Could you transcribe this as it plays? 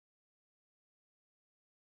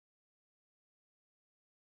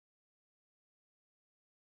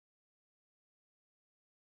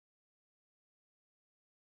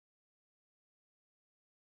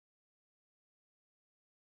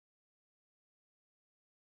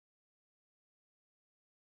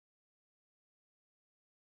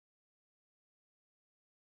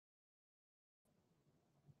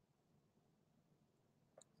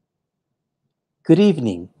Good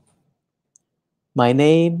evening. My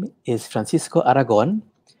name is Francisco Aragón,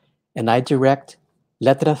 and I direct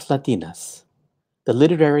Letras Latinas, the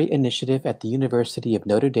literary initiative at the University of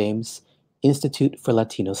Notre Dame's Institute for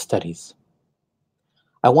Latino Studies.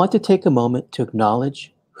 I want to take a moment to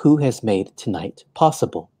acknowledge who has made tonight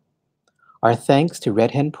possible. Our thanks to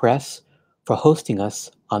Hen Press for hosting us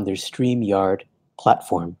on their StreamYard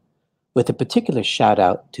platform, with a particular shout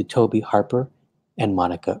out to Toby Harper and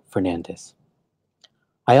Monica Fernandez.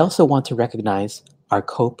 I also want to recognize our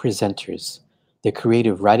co-presenters, the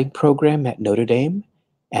Creative Writing Program at Notre Dame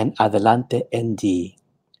and AdelanteND,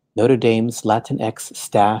 Notre Dame's Latinx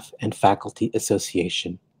Staff and Faculty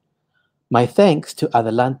Association. My thanks to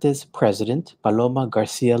Adelante's president, Paloma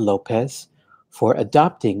Garcia Lopez, for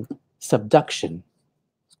adopting SUBDUCTION,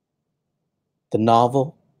 the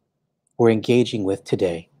novel we're engaging with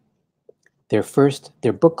today, their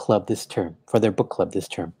book club this term.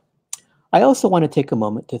 I also want to take a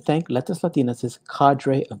moment to thank Letras Latinas'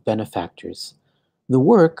 cadre of benefactors. The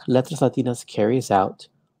work Letras Latinas carries out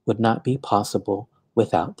would not be possible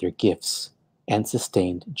without their gifts and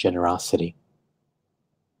sustained generosity.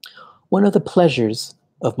 One of the pleasures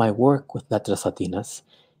of my work with Letras Latinas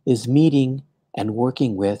is meeting and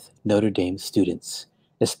working with Notre Dame students,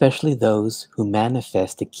 especially those who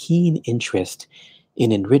manifest a keen interest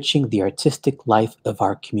in enriching the artistic life of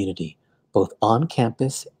our community, both on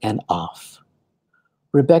campus and off.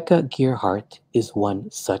 Rebecca Gearhart is one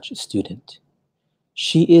such student.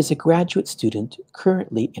 She is a graduate student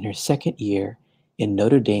currently in her second year in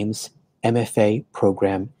Notre Dame's MFA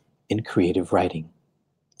program in creative writing.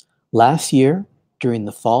 Last year, during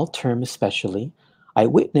the fall term especially, I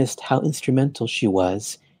witnessed how instrumental she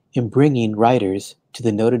was in bringing writers to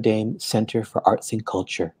the Notre Dame Center for Arts and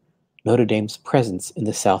Culture, Notre Dame's presence in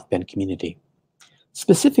the South Bend community.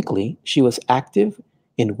 Specifically, she was active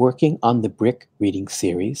in working on the BRIC reading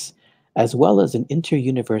series, as well as an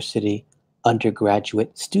inter-university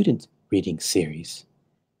undergraduate student reading series.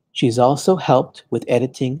 She's also helped with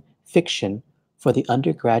editing fiction for the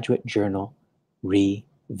undergraduate journal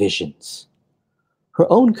Revisions. Her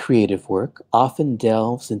own creative work often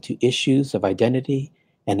delves into issues of identity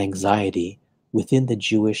and anxiety within the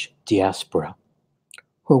Jewish diaspora.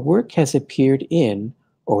 Her work has appeared in,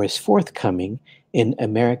 or is forthcoming, in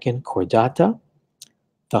American Chordata,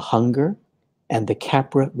 The Hunger, and the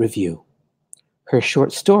Capra Review. Her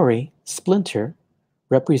short story, Splinter,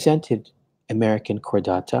 represented American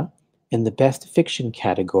Chordata in the Best Fiction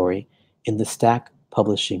category in the Stack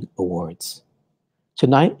Publishing Awards.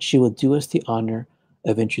 Tonight, she will do us the honor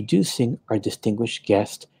of introducing our distinguished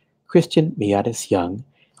guest, Kristen Millares Young,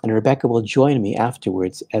 and Rebecca will join me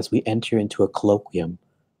afterwards as we enter into a colloquium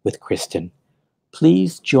with Kristen.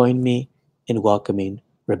 Please join me in welcoming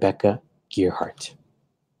Rebecca Gearhart.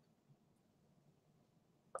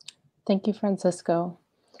 Thank you, Francisco.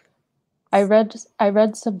 I read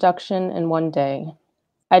SUBDUCTION in one day.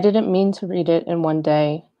 I didn't mean to read it in one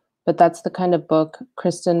day, but that's the kind of book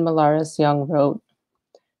Kristen Millares Young wrote.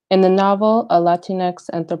 In the novel, a Latinx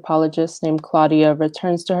anthropologist named Claudia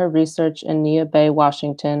returns to her research in Nia Bay,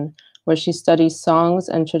 Washington, where she studies songs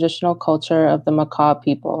and traditional culture of the Makah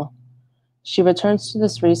people. She returns to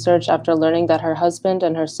this research after learning that her husband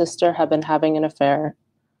and her sister have been having an affair.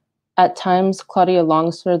 At times, Claudia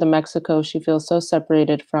longs for the Mexico she feels so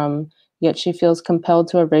separated from, yet she feels compelled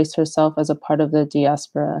to erase herself as a part of the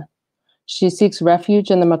diaspora. She seeks refuge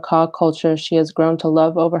in the Makah culture she has grown to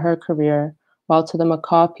love over her career, while to the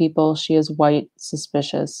Makah people she is white,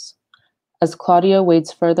 suspicious. As Claudia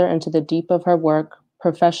wades further into the deep of her work,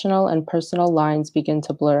 professional and personal lines begin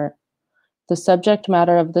to blur. The subject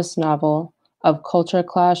matter of this novel, of culture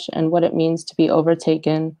clash and what it means to be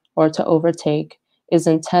overtaken or to overtake, is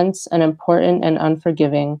intense and important and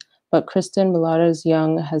unforgiving, but Kristen Millares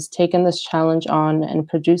Young has taken this challenge on and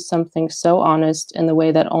produced something so honest in the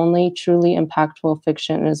way that only truly impactful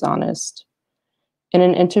fiction is honest. In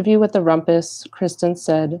an interview with The Rumpus, Kristen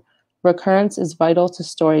said, "Recurrence is vital to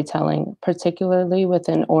storytelling, particularly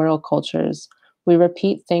within oral cultures. We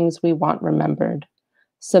repeat things we want remembered.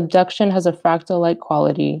 SUBDUCTION has a fractal-like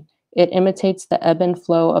quality. It imitates the ebb and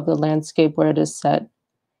flow of the landscape where it is set.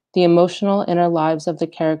 The emotional inner lives of the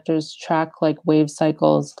characters track like wave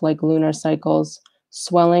cycles, like lunar cycles,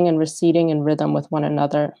 swelling and receding in rhythm with one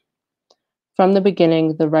another. From the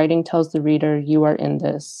beginning, the writing tells the reader, you are in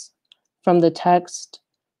this. From the text,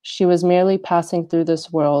 she was merely passing through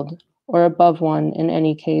this world, or above one in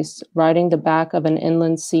any case, riding the back of an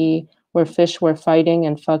inland sea where fish were fighting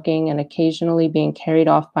and fucking and occasionally being carried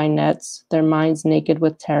off by nets, their minds naked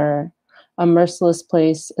with terror. A merciless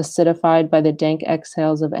place, acidified by the dank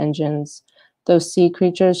exhales of engines, Those sea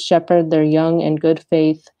creatures shepherd their young in good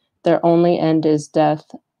faith. Their only end is death,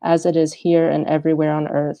 as it is here and everywhere on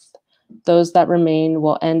earth. Those that remain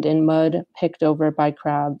will end in mud, picked over by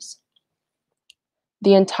crabs.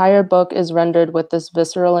 The entire book is rendered with this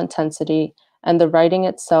visceral intensity, and the writing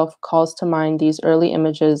itself calls to mind these early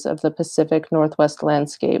images of the Pacific Northwest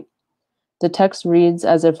landscape. The text reads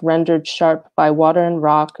as if rendered sharp by water and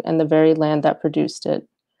rock and the very land that produced it.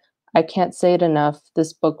 I can't say it enough,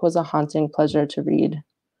 this book was a haunting pleasure to read.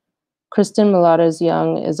 Kristen Millares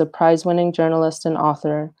Young is a prize-winning journalist and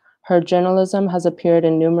author. Her journalism has appeared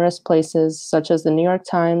in numerous places, such as the New York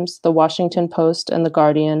Times, the Washington Post, and the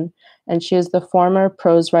Guardian, and she is the former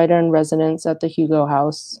prose writer in residence at the Hugo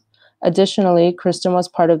House. Additionally, Kristen was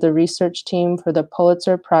part of the research team for the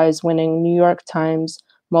Pulitzer Prize-winning New York Times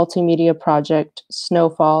multimedia project,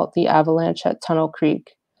 Snowfall, the Avalanche at Tunnel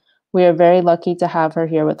Creek. We are very lucky to have her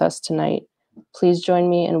here with us tonight. Please join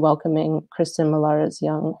me in welcoming Kristen Millares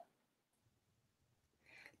Young.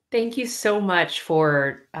 Thank you so much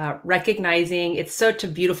for recognizing. It's such a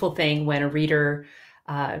beautiful thing when a reader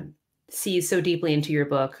sees so deeply into your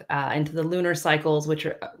book, into the lunar cycles which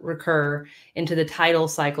recur, into the tidal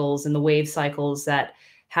cycles and the wave cycles that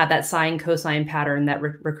have that sine cosine pattern that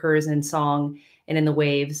recurs in song and in the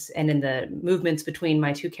waves and in the movements between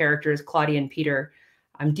my two characters, Claudia and Peter.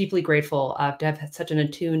 I'm deeply grateful to have such an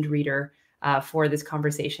attuned reader for this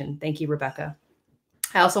conversation. Thank you, Rebecca.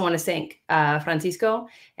 I also want to thank Francisco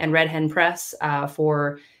and Hen Press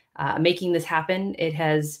for making this happen. It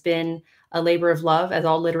has been a labor of love, as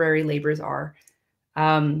all literary labors are.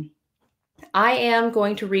 I am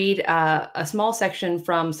going to read a small section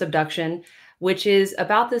from Subduction, which is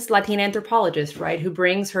about this Latina anthropologist, right, who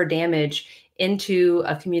brings her damage into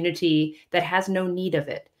a community that has no need of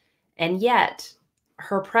it. And yet,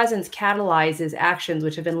 her presence catalyzes actions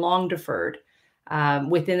which have been long deferred.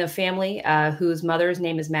 Within a family whose mother's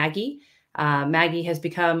name is Maggie. Maggie has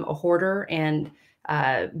become a hoarder and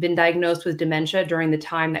been diagnosed with dementia during the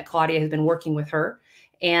time that Claudia has been working with her.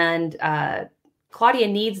 And Claudia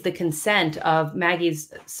needs the consent of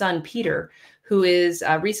Maggie's son, Peter, who is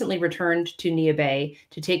recently returned to Nia Bay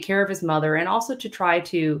to take care of his mother and also to try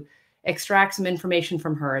to extract some information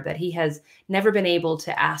from her that he has never been able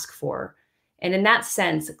to ask for. And in that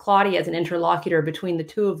sense, Claudia, as an interlocutor between the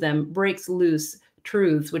two of them, breaks loose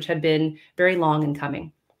truths which had been very long in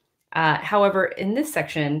coming. However, in this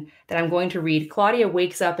section that I'm going to read, Claudia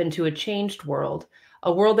wakes up into a changed world,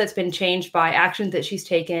 a world that's been changed by actions that she's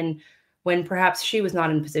taken when perhaps she was not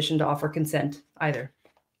in a position to offer consent either.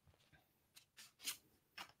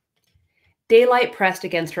 Daylight pressed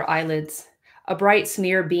against her eyelids. A bright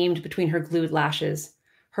smear beamed between her glued lashes.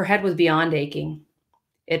 Her head was beyond aching.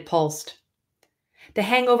 It pulsed. The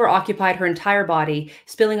hangover occupied her entire body,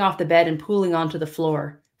 spilling off the bed and pooling onto the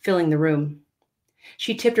floor, filling the room.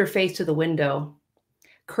 She tipped her face to the window.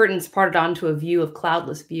 Curtains parted onto a view of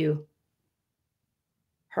cloudless view.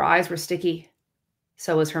 Her eyes were sticky.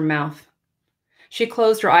 So was her mouth. She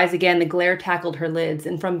closed her eyes again. The glare tackled her lids,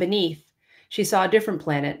 and from beneath, she saw a different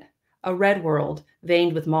planet, a red world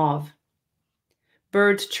veined with mauve.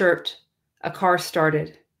 Birds chirped. A car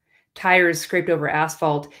started. Tires scraped over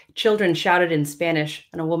asphalt. Children shouted in Spanish,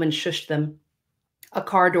 and a woman shushed them. A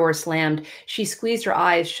car door slammed. She squeezed her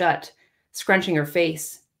eyes shut, scrunching her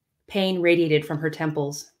face. Pain radiated from her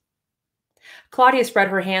temples. Claudia spread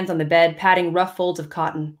her hands on the bed, patting rough folds of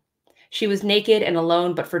cotton. She was naked and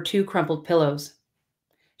alone but for two crumpled pillows.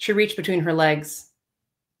 She reached between her legs.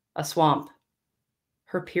 A swamp.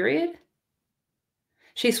 Her period?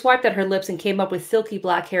 She swiped at her lips and came up with silky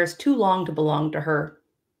black hairs too long to belong to her.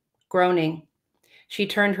 Groaning, she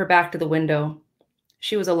turned her back to the window.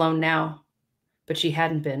 She was alone now, but she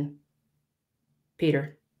hadn't been.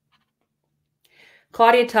 Peter.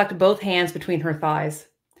 Claudia tucked both hands between her thighs.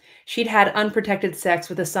 She'd had unprotected sex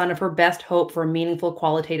with the son of her best hope for a meaningful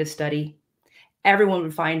qualitative study. Everyone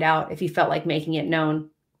would find out if he felt like making it known,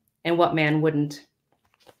 and what man wouldn't.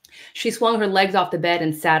 She swung her legs off the bed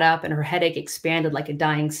and sat up, and her headache expanded like a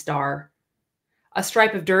dying star. A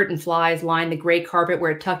stripe of dirt and flies lined the gray carpet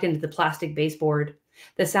where it tucked into the plastic baseboard.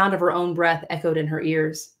 The sound of her own breath echoed in her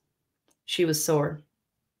ears. She was sore.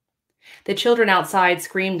 The children outside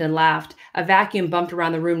screamed and laughed. A vacuum bumped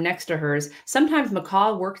around the room next to hers. Sometimes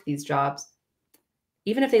Macaw worked these jobs.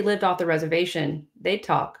 Even if they lived off the reservation, they'd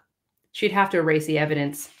talk. She'd have to erase the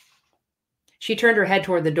evidence. She turned her head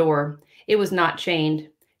toward the door. It was not chained.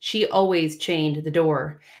 She always chained the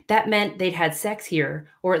door. That meant they'd had sex here,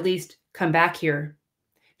 or at least come back here.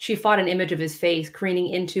 She fought an image of his face careening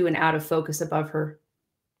into and out of focus above her.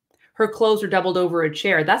 Her clothes were doubled over a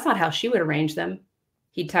chair. That's not how she would arrange them.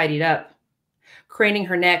 He tidied up. Craning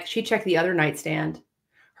her neck, she checked the other nightstand.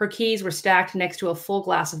 Her keys were stacked next to a full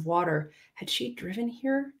glass of water. Had she driven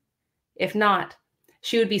here? If not,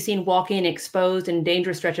 she would be seen walking an exposed and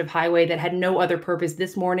dangerous stretch of highway that had no other purpose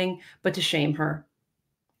this morning but to shame her.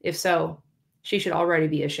 If so, she should already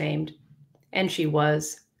be ashamed. And she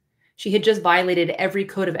was. She had just violated every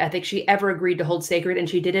code of ethics she ever agreed to hold sacred, and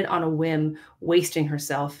she did it on a whim, wasting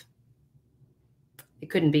herself. It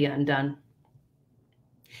couldn't be undone.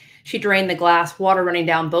 She drained the glass, water running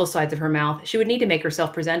down both sides of her mouth. She would need to make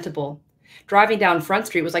herself presentable. Driving down Front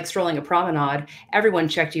Street was like strolling a promenade. Everyone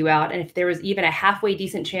checked you out, and if there was even a halfway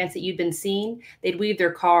decent chance that you'd been seen, they'd weave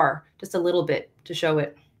their car just a little bit to show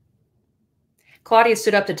it. Claudia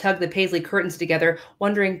stood up to tug the paisley curtains together,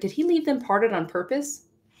 wondering, did he leave them parted on purpose?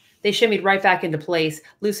 They shimmied right back into place,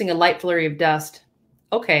 loosing a light flurry of dust.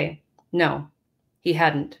 Okay, no, he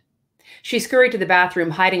hadn't. She scurried to the bathroom,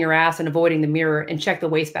 hiding her ass and avoiding the mirror, and checked the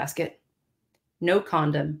wastebasket. No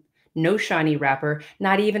condom, no shiny wrapper,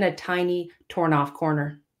 not even a tiny, torn-off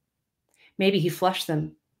corner. Maybe he flushed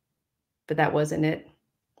them, but that wasn't it,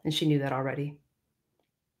 and she knew that already.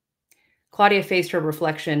 Claudia faced her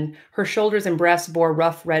reflection. Her shoulders and breasts bore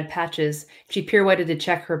rough red patches. She pirouetted to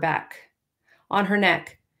check her back. On her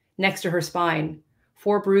neck, next to her spine,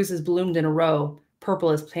 4 bruises bloomed in a row, purple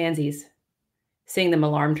as pansies. Seeing them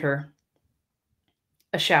alarmed her.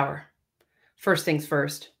 A shower. First things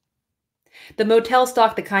first. The motel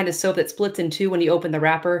stocked the kind of soap that splits in two when you open the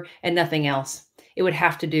wrapper, and nothing else. It would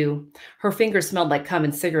have to do. Her fingers smelled like cum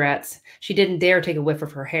and cigarettes. She didn't dare take a whiff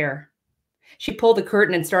of her hair. She pulled the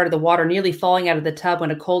curtain and started the water, nearly falling out of the tub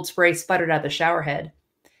when a cold spray sputtered out the shower head.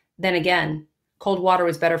 Then again, cold water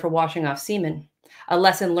was better for washing off semen, a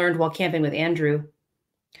lesson learned while camping with Andrew.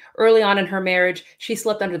 Early on in her marriage, she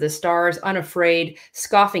slept under the stars, unafraid,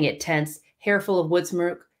 scoffing at tents, hair full of wood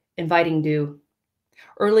smoke, inviting dew.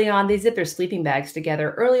 Early on, they zipped their sleeping bags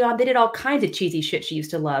together. Early on, they did all kinds of cheesy shit she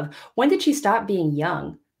used to love. When did she stop being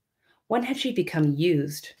young? When had she become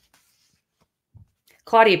used?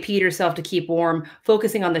 Claudia peed herself to keep warm,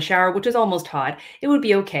 focusing on the shower, which was almost hot. It would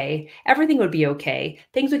be okay. Everything would be okay.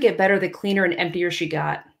 Things would get better the cleaner and emptier she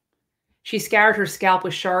got. She scoured her scalp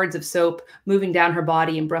with shards of soap, moving down her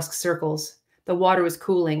body in brusque circles. The water was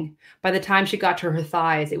cooling. By the time she got to her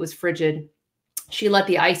thighs, it was frigid. She let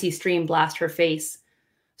the icy stream blast her face.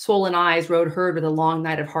 Swollen eyes rode herd with a long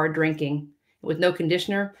night of hard drinking. With no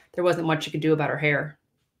conditioner, there wasn't much she could do about her hair.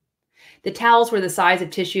 The towels were the size of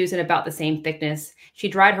tissues and about the same thickness. She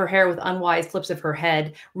dried her hair with unwise flips of her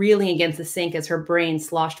head, reeling against the sink as her brain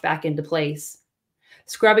sloshed back into place.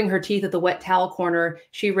 Scrubbing her teeth at the wet towel corner,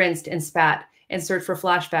 she rinsed and spat and searched for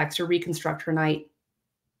flashbacks to reconstruct her night.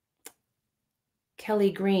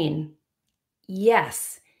 Kelly Green.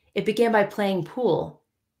 Yes, it began by playing pool.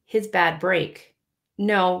 His bad break.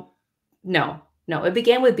 No. It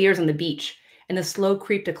began with beers on the beach and the slow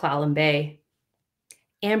creep to Clallam Bay.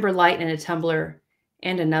 Amber light in a tumbler,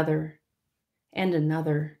 and another, and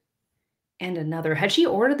another, and another. Had she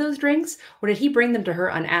ordered those drinks, or did he bring them to her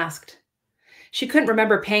unasked? She couldn't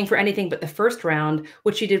remember paying for anything but the first round,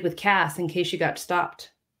 which she did with Cass in case she got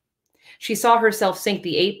stopped. She saw herself sink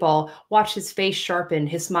the 8-ball, watch his face sharpen,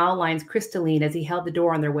 his smile lines crystalline as he held the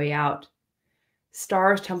door on their way out.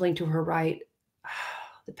 Stars tumbling to her right.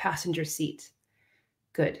 The passenger seat.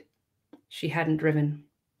 Good. She hadn't driven.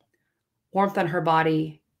 Warmth on her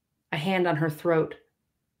body, a hand on her throat,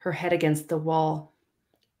 her head against the wall.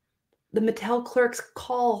 The Mattel clerk's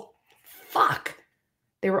call. Fuck!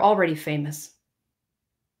 They were already famous.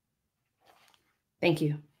 Thank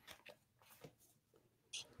you.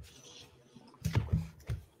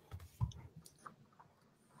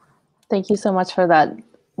 Thank you so much for that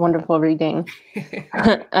wonderful reading.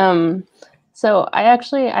 So I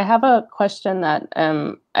have a question that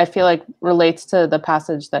I feel like relates to the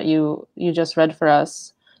passage that you just read for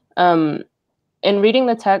us. In reading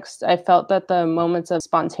the text, I felt that the moments of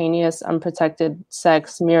spontaneous, unprotected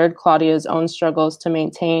sex mirrored Claudia's own struggles to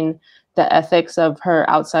maintain the ethics of her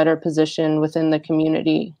outsider position within the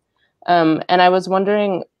community. And I was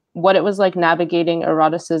wondering what it was like navigating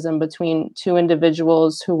eroticism between two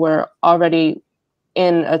individuals who were already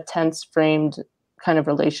in a tense-framed kind of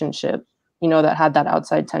relationship, that had that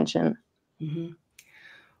outside tension. Mm-hmm.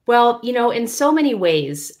 Well, in so many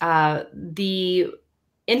ways, the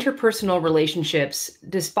interpersonal relationships,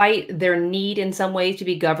 despite their need in some ways to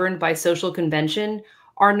be governed by social convention,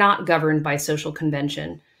 are not governed by social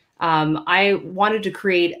convention. I wanted to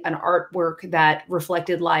create an artwork that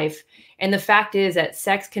reflected life. And the fact is that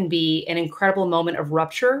sex can be an incredible moment of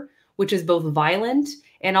rupture, which is both violent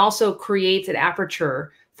and also creates an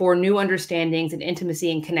aperture for new understandings and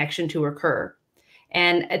intimacy and connection to occur.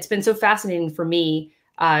 And it's been so fascinating for me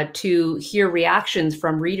to hear reactions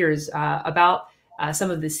from readers about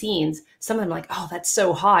some of the scenes. Some of them like, oh, that's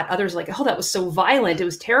so hot. Others like, oh, that was so violent. It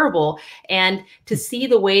was terrible. And to see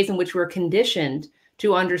the ways in which we're conditioned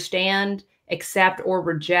to understand, accept, or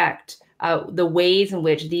reject the ways in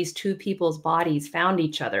which these two people's bodies found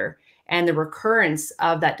each other, and the recurrence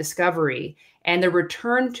of that discovery and the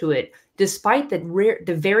return to it, despite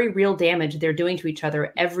the very real damage they're doing to each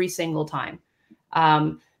other every single time.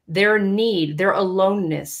 Their need, their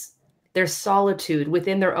aloneness, their solitude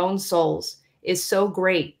within their own souls is so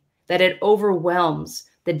great that it overwhelms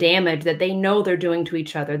the damage that they know they're doing to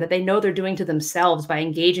each other, that they know they're doing to themselves by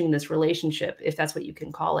engaging in this relationship, if that's what you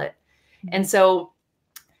can call it. And so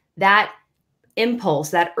that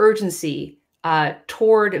impulse, that urgency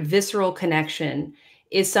toward visceral connection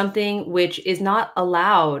is something which is not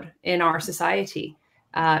allowed in our society.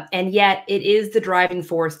 And yet it is the driving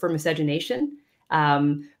force for miscegenation.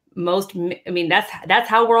 That's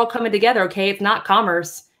how we're all coming together. Okay. It's not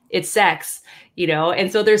commerce, it's sex,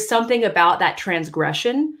 and so there's something about that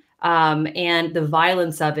transgression and the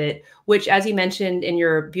violence of it, which, as you mentioned in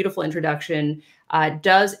your beautiful introduction,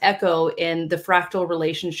 does echo in the fractal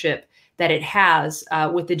relationship that it has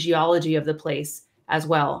with the geology of the place as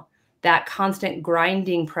well. That constant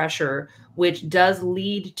grinding pressure, which does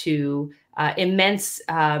lead to immense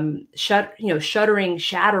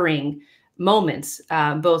shattering moments,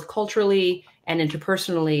 both culturally and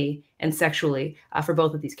interpersonally and sexually for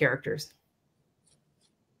both of these characters.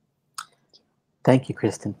 Thank you,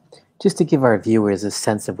 Kristen. Just to give our viewers a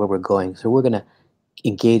sense of where we're going, so we're going to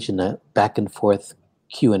engage in a back and forth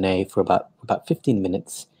Q&A for about 15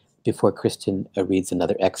 minutes before Kristen reads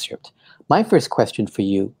another excerpt. My first question for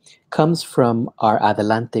you comes from our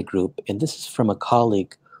Adelante group, and this is from a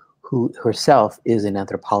colleague who herself is an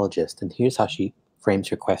anthropologist, and here's how she frames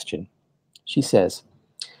her question. She says,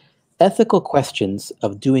 ethical questions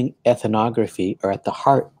of doing ethnography are at the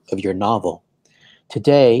heart of your novel.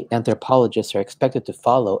 Today, anthropologists are expected to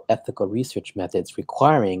follow ethical research methods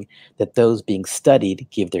requiring that those being studied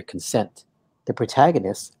give their consent. The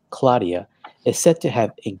protagonist, Claudia, is said to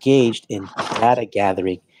have engaged in data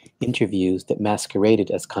gathering interviews that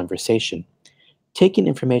masqueraded as conversation. Taking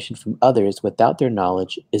information from others without their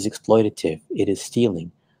knowledge is exploitative. It is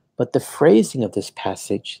stealing. But the phrasing of this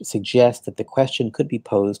passage suggests that the question could be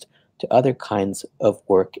posed to other kinds of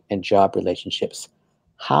work and job relationships.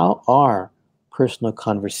 How are personal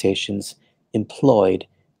conversations employed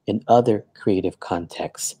in other creative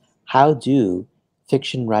contexts? How do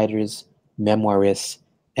fiction writers, memoirists,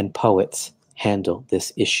 and poets handle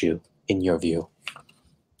this issue, in your view?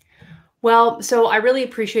 Well, so I really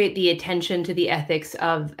appreciate the attention to the ethics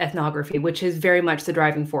of ethnography, which is very much the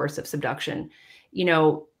driving force of subduction.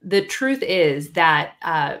 The truth is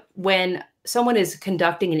that when someone is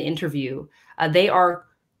conducting an interview, they are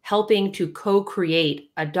helping to co-create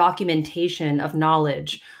a documentation of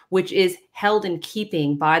knowledge, which is held in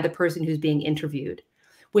keeping by the person who's being interviewed.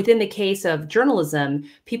 Within the case of journalism,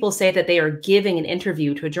 people say that they are giving an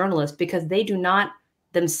interview to a journalist because they do not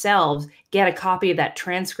themselves get a copy of that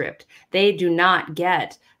transcript. They do not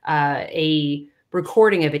get a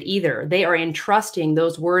recording of it either. They are entrusting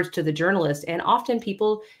those words to the journalist, and often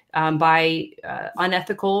people by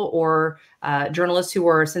unethical or journalists who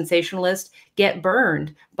are sensationalist get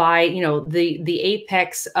burned by the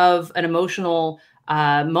apex of an emotional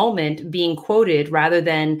moment being quoted rather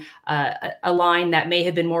than a line that may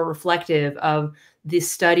have been more reflective of the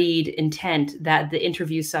studied intent that the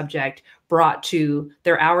interview subject brought to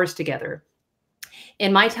their hours together.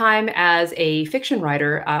 In my time as a fiction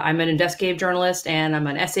writer, I'm an investigative journalist and I'm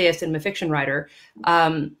an essayist and I'm a fiction writer.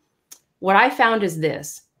 What I found is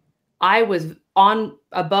this: I was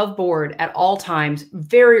above board at all times,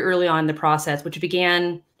 very early on in the process, which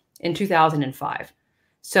began in 2005.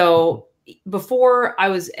 So before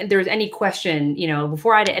there was any question,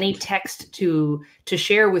 before I had any text to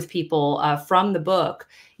share with people from the book,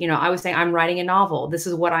 I was saying, I'm writing a novel. This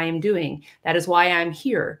is what I am doing. That is why I'm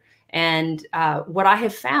here. And what I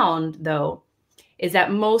have found, though, is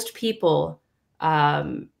that most people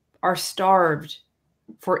are starved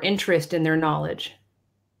for interest in their knowledge.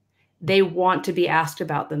 They want to be asked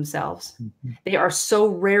about themselves. Mm-hmm. They are so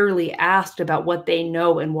rarely asked about what they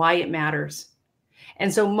know and why it matters.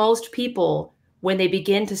 And so most people, when they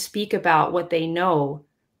begin to speak about what they know,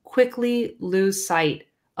 quickly lose sight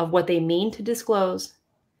of what they mean to disclose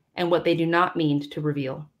and what they do not mean to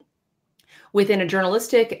reveal. Within a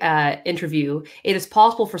journalistic interview, it is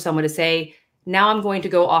possible for someone to say, now I'm going to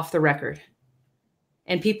go off the record.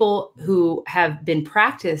 And people who have been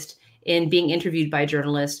practiced in being interviewed by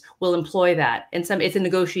journalists will employ that. And it's a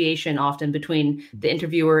negotiation often between the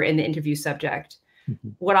interviewer and the interview subject.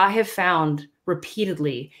 What I have found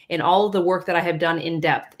repeatedly in all of the work that I have done in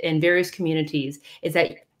depth in various communities is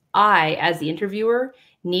that I, as the interviewer,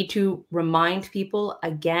 need to remind people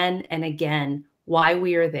again and again why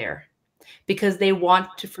we are there, because they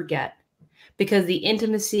want to forget, because the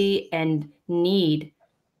intimacy and need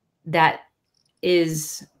that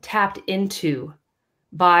is tapped into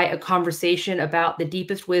by a conversation about the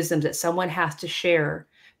deepest wisdoms that someone has to share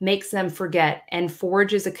makes them forget and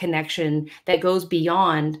forges a connection that goes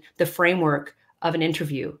beyond the framework of an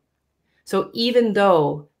interview. So even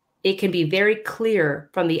though it can be very clear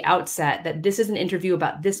from the outset that this is an interview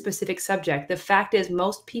about this specific subject, the fact is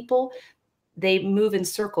most people, they move in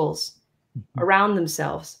circles around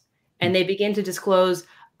themselves, and they begin to disclose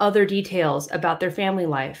other details about their family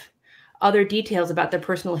life, other details about their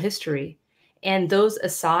personal history. And those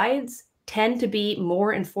asides tend to be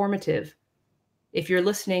more informative, if you're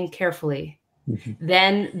listening carefully,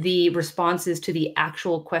 than the responses to the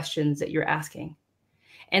actual questions that you're asking.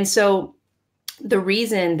 And so the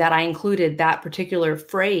reason that I included that particular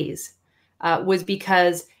phrase was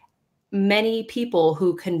because many people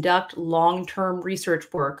who conduct long-term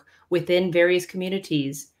research work within various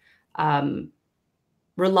communities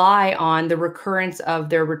rely on the recurrence of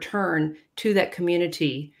their return to that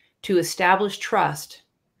community to establish trust,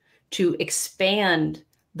 to expand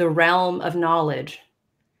the realm of knowledge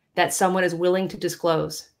that someone is willing to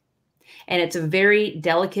disclose. And it's a very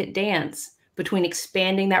delicate dance between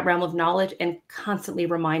expanding that realm of knowledge and constantly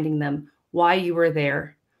reminding them why you were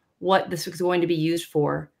there, what this is going to be used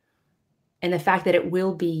for, and the fact that it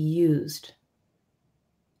will be used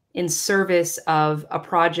in service of a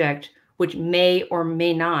project which may or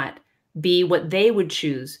may not be what they would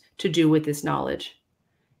choose to do with this knowledge.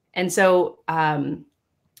 And so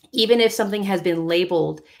even if something has been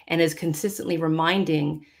labeled and is consistently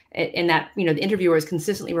reminding, and that, the interviewer is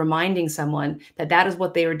consistently reminding someone that that is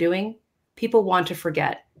what they are doing, people want to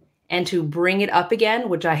forget. And to bring it up again,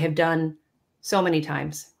 which I have done so many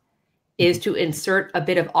times, is to insert a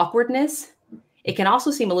bit of awkwardness. It can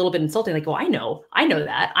also seem a little bit insulting, like, oh, I know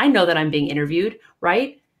that I'm being interviewed,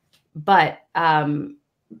 right? But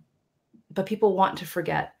people want to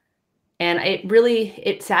forget. And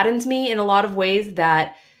it saddens me in a lot of ways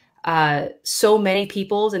that so many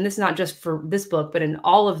people's, and this is not just for this book, but in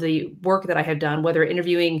all of the work that I have done, whether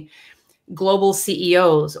interviewing global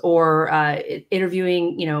CEOs or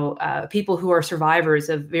interviewing, people who are survivors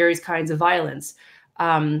of various kinds of violence,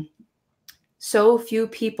 so few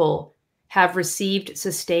people have received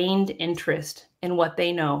sustained interest in what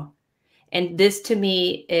they know. And this, to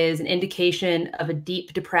me, is an indication of a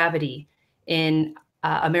deep depravity in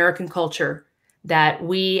American culture, that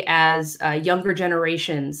we as younger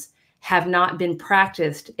generations have not been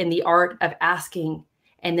practiced in the art of asking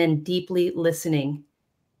and then deeply listening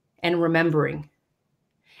and remembering.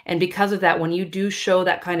 And because of that, when you do show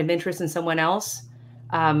that kind of interest in someone else,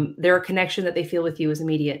 their connection that they feel with you is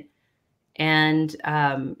immediate. And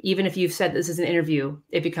even if you've said this is an interview,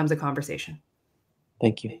 it becomes a conversation.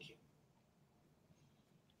 Thank you.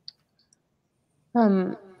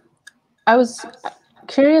 I was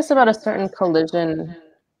curious about a certain collision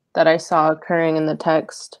that I saw occurring in the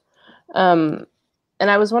text. And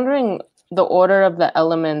I was wondering the order of the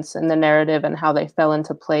elements in the narrative and how they fell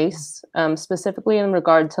into place, specifically in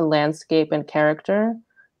regard to landscape and character,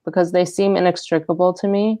 because they seem inextricable to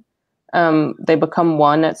me. They become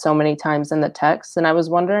one at so many times in the text. And I was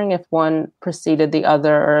wondering if one preceded the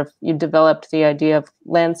other, or if you developed the idea of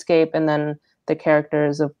landscape and then the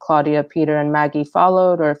characters of Claudia, Peter, and Maggie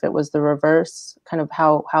followed, or if it was the reverse, kind of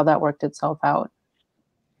how that worked itself out.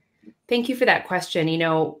 Thank you for that question.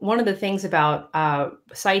 One of the things about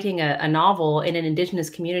citing a novel in an Indigenous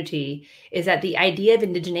community is that the idea of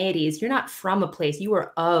indigeneity is you're not from a place, you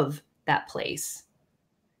are of that place.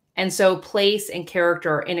 And so place and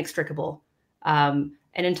character are inextricable. An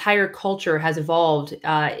entire culture has evolved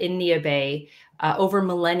in Nia Bay over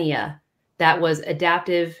millennia that was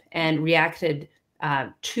adaptive and reacted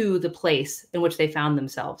to the place in which they found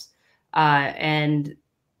themselves. And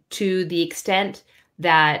to the extent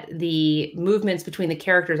that the movements between the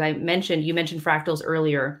characters you mentioned fractals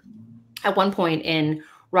earlier. At one point in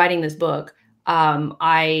writing this book,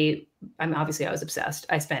 obviously I was obsessed.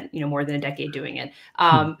 I spent, more than a decade doing it.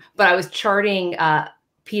 But I was charting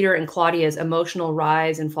Peter and Claudia's emotional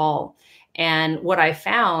rise and fall. And what I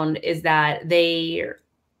found is that they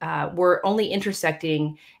were only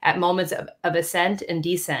intersecting at moments of ascent and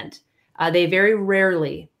descent. They very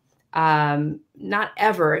rarely not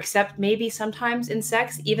ever, except maybe sometimes in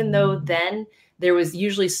sex, even though then there was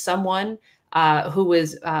usually someone who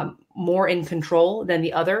was more in control than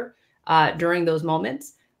the other during those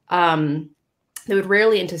moments. They would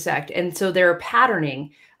rarely intersect. And so their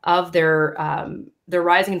patterning of their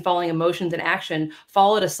rising and falling emotions and action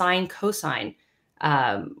followed a sine-cosine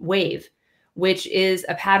wave, which is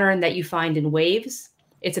a pattern that you find in waves.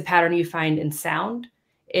 It's a pattern you find in sound.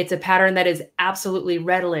 It's a pattern that is absolutely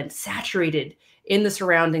redolent, saturated in the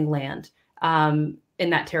surrounding land in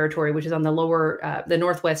that territory, which is on the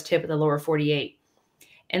northwest tip of the lower 48.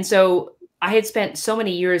 And so I had spent so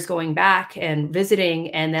many years going back and visiting,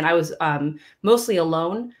 and then I was mostly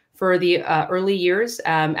alone for the early years.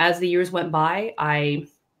 As the years went by, I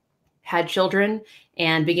had children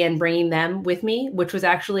and began bringing them with me, which was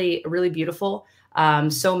actually really beautiful.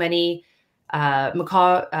 So many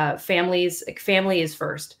Macaw families, like family is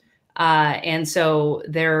first. And so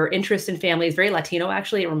their interest in family is very Latino,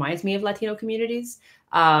 actually. It reminds me of Latino communities.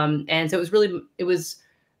 And so it was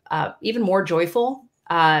even more joyful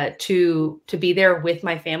to be there with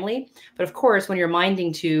my family. But of course, when you're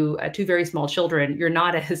minding to two very small children, you're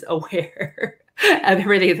not as aware of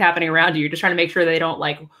everything that's happening around you. You're just trying to make sure they don't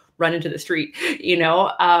like run into the street, you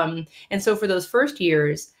know? And so for those first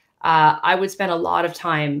years, I would spend a lot of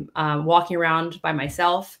time walking around by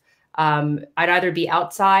myself. I'd either be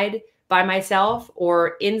outside by myself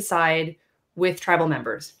or inside with tribal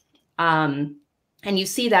members. And you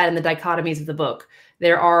see that in the dichotomies of the book.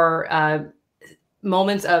 There are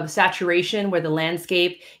moments of saturation where the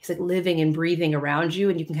landscape is like living and breathing around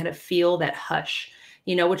you, and you can kind of feel that hush,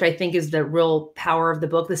 you know, which I think is the real power of the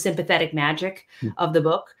book, the sympathetic magic of the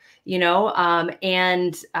book, you know,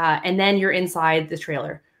 and then you're inside the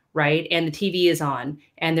trailer, right? And the TV is on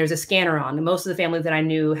and there's a scanner on. And most of the families that I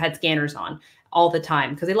knew had scanners on all the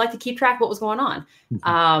time because they like to keep track of what was going on.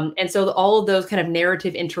 And so all of those kind of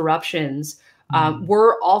narrative interruptions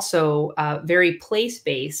were also very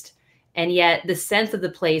place-based. And yet the sense of the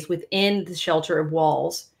place within the shelter of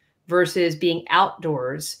walls versus being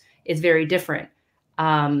outdoors is very different.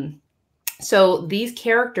 So these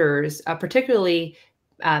characters, particularly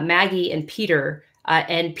Maggie and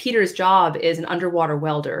Peter's job is an underwater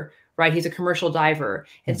welder, right? He's a commercial diver.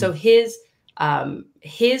 And so his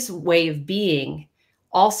way of being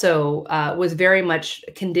also was very much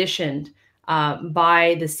conditioned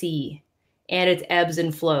by the sea and its ebbs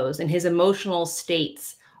and flows, and his emotional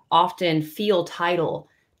states often feel tidal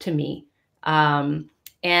to me. And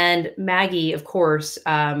Maggie, of course,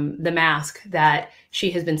 the mask that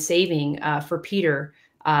she has been saving for Peter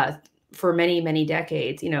for many, many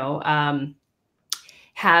decades, you know,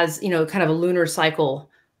 has, you know, kind of a lunar cycle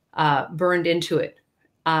burned into it.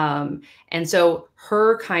 And so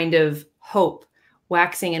her kind of hope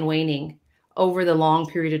waxing and waning over the long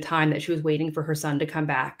period of time that she was waiting for her son to come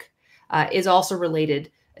back is also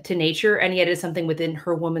related to nature, and yet is something within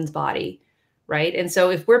her woman's body, right? And so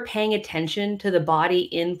if we're paying attention to the body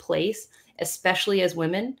in place, especially as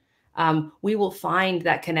women, we will find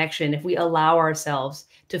that connection if we allow ourselves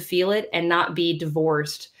to feel it and not be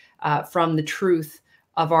divorced from the truth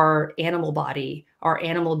of our animal body, our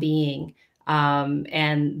animal being,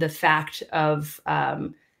 and the fact of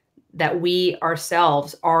that we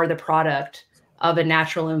ourselves are the product of a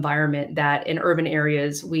natural environment that in urban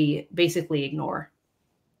areas we basically ignore.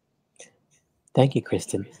 Thank you,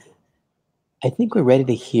 Kristen. I think we're ready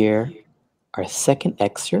to hear our second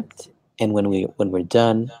excerpt, and when we're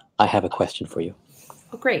done, I have a question for you.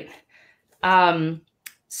 Oh, great.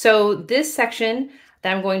 So this section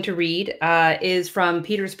that I'm going to read is from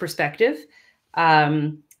Peter's perspective.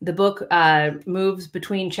 The book moves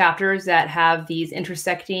between chapters that have these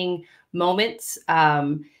intersecting moments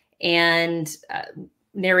and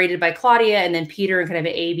narrated by Claudia, and then Peter in kind of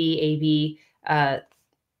an A-B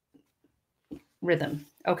rhythm.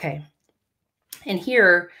 Okay. And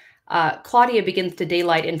here, Claudia begins to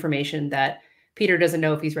daylight information that Peter doesn't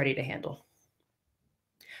know if he's ready to handle.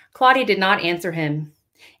 Claudia did not answer him.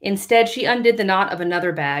 Instead, she undid the knot of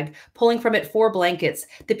another bag, pulling from it 4 blankets,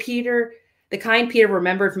 the kind Peter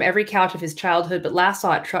remembered from every couch of his childhood, but last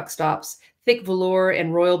saw at truck stops, thick velour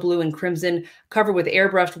and royal blue and crimson, covered with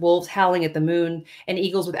airbrushed wolves howling at the moon and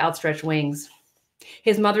eagles with outstretched wings.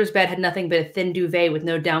 His mother's bed had nothing but a thin duvet with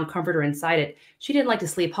no down comforter inside it. She didn't like to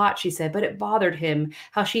sleep hot, she said, but it bothered him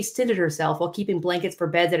how she stinted herself while keeping blankets for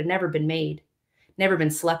beds that had never been made, never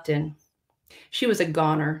been slept in. She was a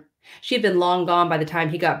goner. She had been long gone by the time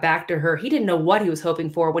he got back to her. He didn't know what he was hoping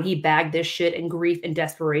for when he bagged this shit in grief and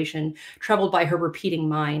desperation, troubled by her repeating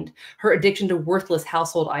mind, her addiction to worthless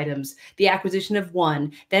household items, the acquisition of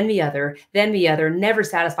one, then the other, never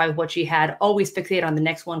satisfied with what she had, always fixated on the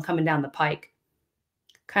next one coming down the pike.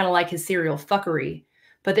 Kind of like his serial fuckery.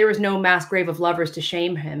 But there was no mass grave of lovers to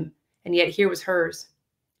shame him, and yet here was hers,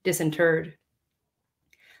 disinterred.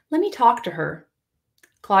 Let me talk to her.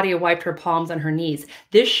 Claudia wiped her palms on her knees.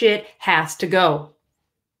 This shit has to go.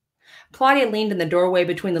 Claudia leaned in the doorway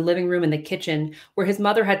between the living room and the kitchen, where his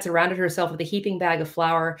mother had surrounded herself with a heaping bag of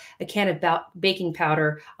flour, a can of baking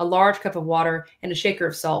powder, a large cup of water, and a shaker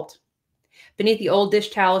of salt. Beneath the old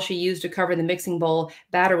dish towel she used to cover the mixing bowl,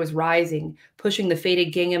 batter was rising, pushing the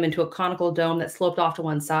faded gingham into a conical dome that sloped off to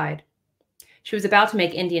one side. She was about to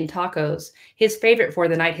make Indian tacos, his favorite for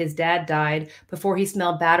the night his dad died, before he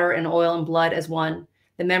smelled batter and oil and blood as one,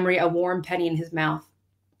 the memory a warm penny in his mouth.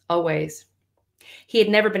 Always. He had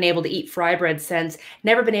never been able to eat fry bread since,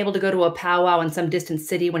 never been able to go to a powwow in some distant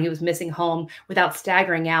city when he was missing home without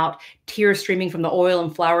staggering out, tears streaming from the oil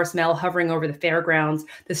and flour smell hovering over the fairgrounds,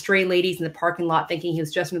 the stray ladies in the parking lot thinking he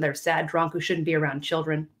was just another sad drunk who shouldn't be around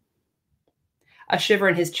children. A shiver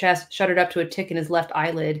in his chest shuddered up to a tick in his left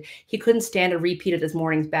eyelid. He couldn't stand a repeat of this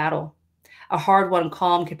morning's battle. A hard-won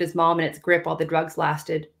calm kept his mom in its grip while the drugs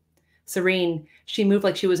lasted. Serene, she moved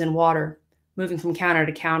like she was in water, moving from counter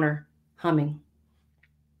to counter, humming.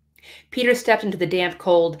 Peter stepped into the damp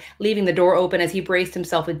cold, leaving the door open as he braced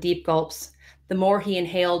himself with deep gulps. The more he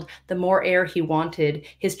inhaled, the more air he wanted,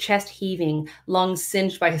 his chest heaving, lungs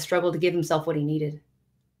singed by his struggle to give himself what he needed.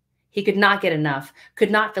 He could not get enough,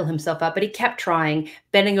 could not fill himself up, but he kept trying,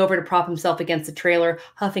 bending over to prop himself against the trailer,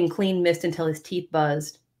 huffing clean mist until his teeth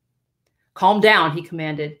buzzed. Calm down, he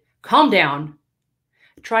commanded. Calm down.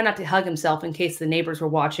 Try not to hug himself in case the neighbors were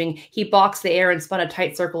watching. He boxed the air and spun a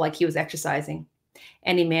tight circle like he was exercising.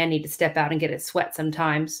 Any man needed to step out and get a sweat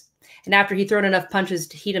sometimes. And after he'd thrown enough punches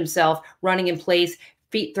to heat himself, running in place,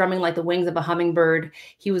 feet thrumming like the wings of a hummingbird,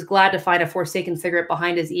 he was glad to find a forsaken cigarette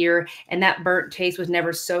behind his ear, and that burnt taste was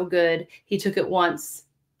never so good. He took it once,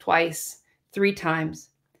 twice, 3 times,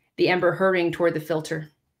 the ember hurrying toward the filter.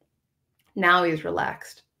 Now he was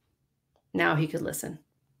relaxed. Now he could listen.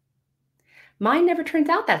 Mine never turns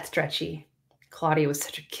out that stretchy. Claudia was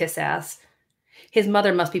such a kiss-ass. His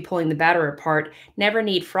mother must be pulling the batter apart. Never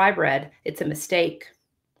need fry bread. It's a mistake.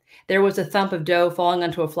 There was a thump of dough falling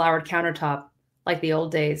onto a floured countertop, like the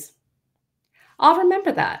old days. I'll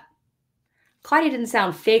remember that. Claudia didn't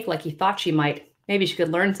sound fake like he thought she might. Maybe she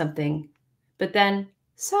could learn something. But then,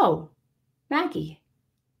 so, Maggie.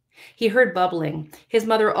 He heard bubbling. His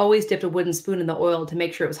mother always dipped a wooden spoon in the oil to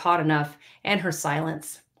make sure it was hot enough, and her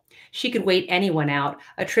silence. She could wait anyone out,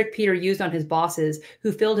 a trick Peter used on his bosses,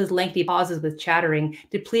 who filled his lengthy pauses with chattering,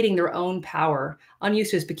 depleting their own power,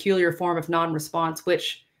 unused to his peculiar form of non-response,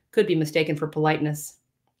 which could be mistaken for politeness.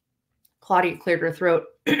 Claudia cleared her throat.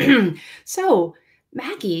 So,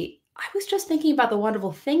 Maggie, I was just thinking about the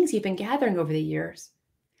wonderful things you've been gathering over the years.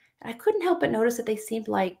 And I couldn't help but notice that they seemed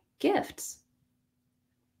like gifts.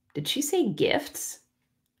 Did she say gifts?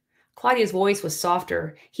 Claudia's voice was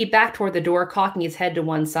softer. He backed toward the door, cocking his head to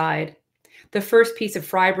one side. The first piece of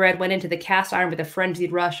fry bread went into the cast iron with a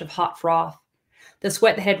frenzied rush of hot froth. The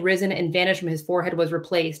sweat that had risen and vanished from his forehead was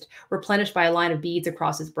replaced, replenished by a line of beads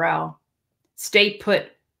across his brow. Stay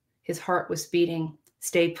put. His heart was beating.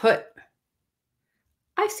 Stay put.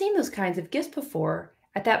 I've seen those kinds of gifts before,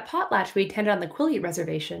 at that potlatch we attended on the Quileute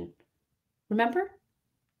reservation. Remember?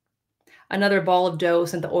 Another ball of dough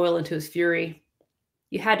sent the oil into his fury.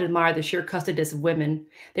 You had to admire the sheer cussedness of women.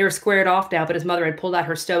 They were squared off now, but his mother had pulled out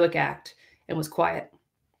her stoic act and was quiet.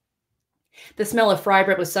 The smell of fry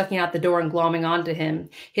bread was sucking out the door and glomming onto him.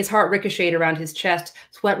 His heart ricocheted around his chest,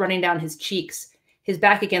 sweat running down his cheeks. His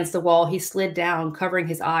back against the wall, he slid down, covering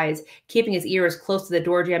his eyes, keeping his ear as close to the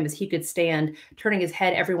door jamb as he could stand, turning his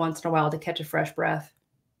head every once in a while to catch a fresh breath.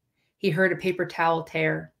 He heard a paper towel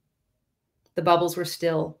tear. The bubbles were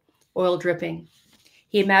still, oil dripping.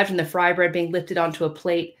 He imagined the fry bread being lifted onto a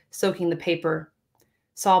plate, soaking the paper.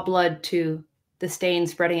 Saw blood, too, the stain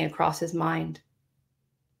spreading across his mind.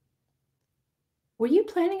 Were you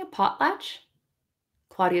planning a potlatch?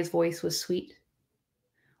 Claudia's voice was sweet.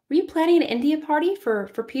 Were you planning an India party for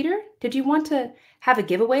Peter? Did you want to have a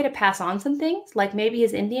giveaway to pass on some things, like maybe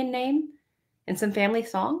his Indian name and some family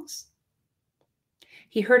songs?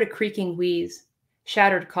 He heard a creaking wheeze,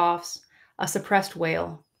 shattered coughs, a suppressed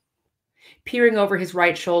wail. Peering over his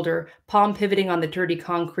right shoulder, palm pivoting on the dirty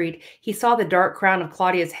concrete, he saw the dark crown of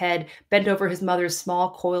Claudia's head bent over his mother's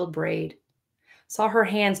small coiled braid. Saw her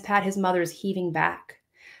hands pat his mother's heaving back.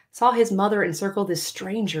 saw his mother encircle this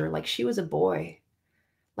stranger like she was a boy,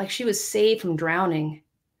 like she was saved from drowning.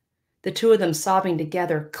 The two of them sobbing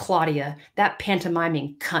together, Claudia, that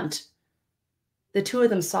pantomiming cunt. The two of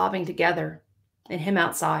them sobbing together, and him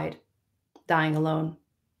outside, dying alone.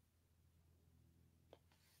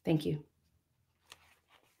 Thank you.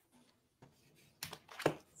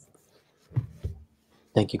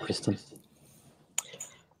 Thank you, Kristen.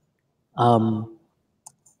 My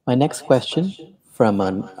next question from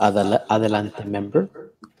an Adelante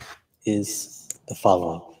member is the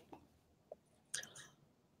following.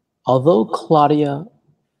 Although Claudia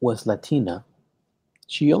was Latina,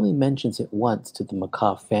 she only mentions it once to the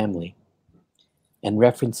Macaw family and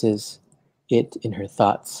references it in her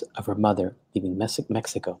thoughts of her mother leaving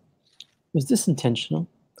Mexico. Was this intentional?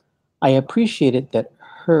 I appreciated that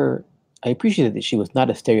she was not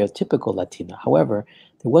a stereotypical Latina. However,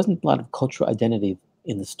 there wasn't a lot of cultural identity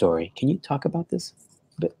in the story. Can you talk about this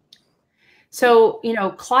a bit? So,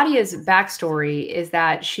 Claudia's backstory is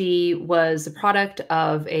that she was the product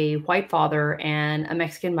of a white father and a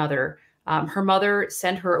Mexican mother. Her mother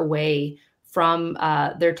sent her away from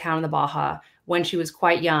their town in the Baja when she was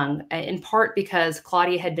quite young, in part because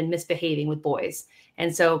Claudia had been misbehaving with boys.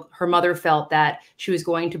 And so her mother felt that she was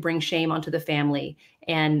going to bring shame onto the family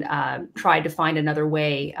and tried to find another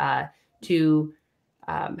way to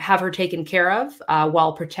have her taken care of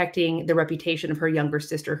while protecting the reputation of her younger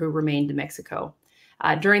sister who remained in Mexico.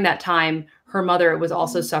 During that time, her mother was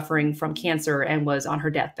also suffering from cancer and was on her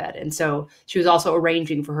deathbed. And so she was also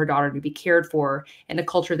arranging for her daughter to be cared for in a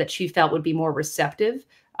culture that she felt would be more receptive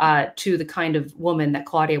to the kind of woman that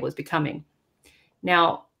Claudia was becoming.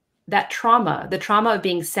 Now, that trauma, the trauma of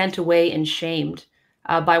being sent away and shamed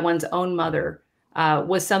by one's own mother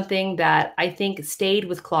was something that I think stayed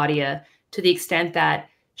with Claudia to the extent that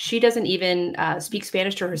she doesn't even speak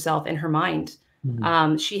Spanish to herself in her mind.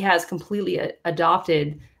 Mm-hmm. She has completely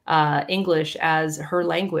adopted English as her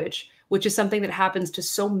language, which is something that happens to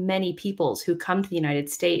so many peoples who come to the United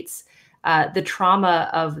States. The trauma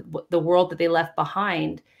of the world that they left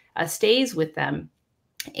behind stays with them.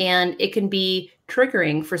 And it can be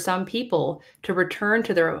triggering for some people to return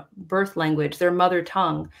to their birth language, their mother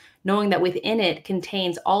tongue, knowing that within it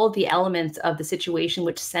contains all of the elements of the situation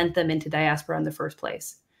which sent them into diaspora in the first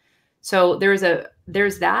place. So there's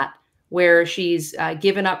that where she's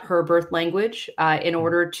given up her birth language in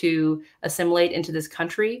order to assimilate into this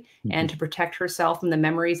country and to protect herself from the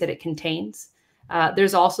memories that it contains.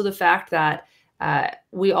 There's also the fact that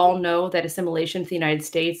we all know that assimilation to the United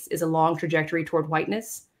States is a long trajectory toward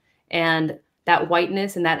whiteness. And that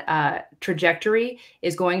whiteness and that trajectory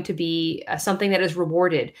is going to be something that is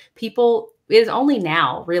rewarded. It is only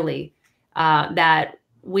now, really, that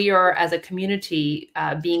we are, as a community,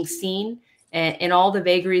 being seen in all the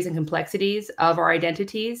vagaries and complexities of our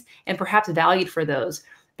identities and perhaps valued for those.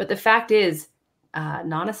 But the fact is,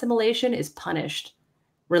 non-assimilation is punished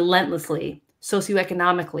relentlessly,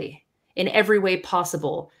 socioeconomically, in every way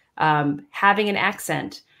possible. Having an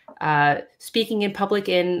accent, speaking in public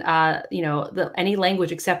in any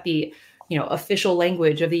language except the official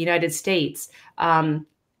language of the United States,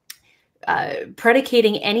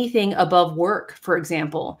 predicating anything above work, for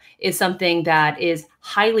example, is something that is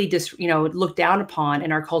highly looked down upon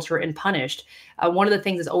in our culture and punished. One of the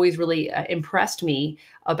things that's always really impressed me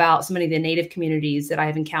about so many of the Native communities that I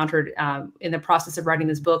have encountered in the process of writing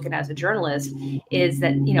this book and as a journalist is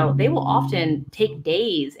that, they will often take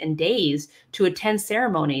days and days to attend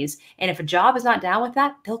ceremonies. And if a job is not down with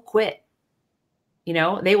that, they'll quit.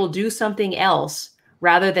 They will do something else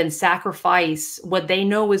rather than sacrifice what they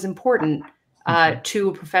know is important to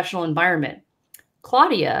a professional environment.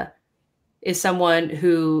 Claudia is someone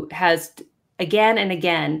who has again and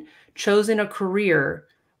again chosen a career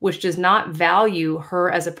which does not value her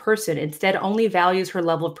as a person, instead only values her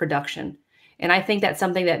level of production. And I think that's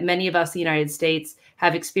something that many of us in the United States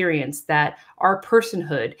have experienced, that our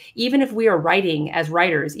personhood, even if we are writing as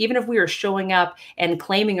writers, even if we are showing up and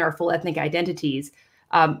claiming our full ethnic identities,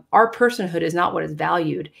 our personhood is not what is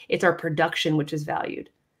valued. It's our production which is valued.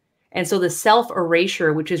 And so the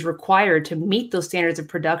self-erasure which is required to meet those standards of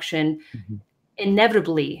production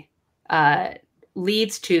inevitably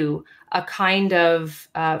leads to a kind of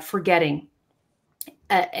forgetting,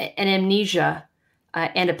 an amnesia,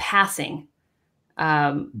 and a passing,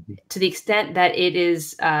 to the extent that it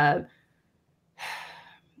is,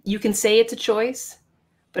 you can say it's a choice,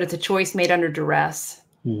 but it's a choice made under duress.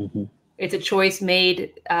 Mm-hmm. It's a choice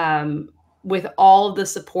made with all of the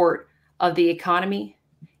support of the economy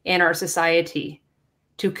and our society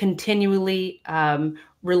to continually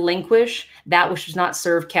relinquish that which does not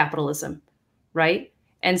serve capitalism, right?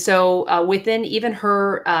 And so within even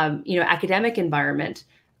her, academic environment,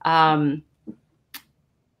 in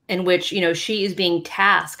which, she is being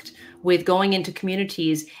tasked with going into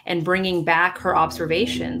communities and bringing back her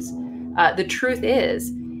observations, the truth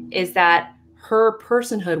is that her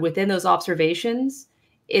personhood within those observations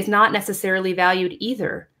is not necessarily valued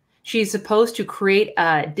either. She's supposed to create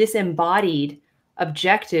a disembodied,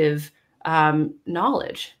 objective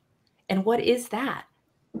knowledge. And what is that?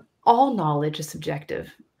 All knowledge is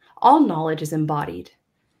subjective. All knowledge is embodied.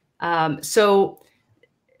 So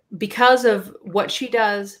because of what she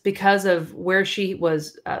does, because of where she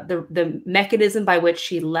was, the mechanism by which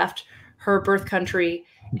she left her birth country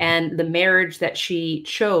and the marriage that she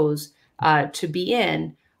chose to be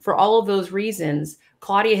in, for all of those reasons,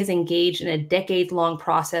 Claudia has engaged in a decade-long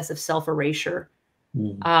process of self-erasure.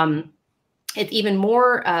 It's even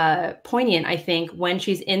more poignant, I think, when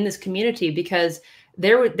she's in this community, because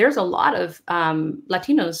there's a lot of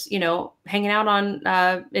Latinos, hanging out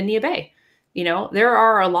in Nia Bay. There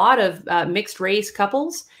are a lot of mixed race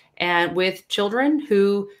couples and with children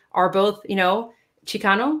who are both,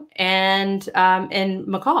 Chicano and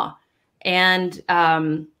Makah.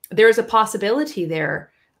 And there's a possibility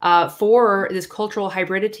there for this cultural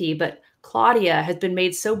hybridity, but Claudia has been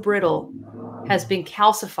made so brittle, has been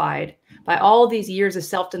calcified by all these years of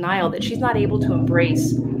self-denial, that she's not able to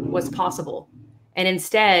embrace what's possible. And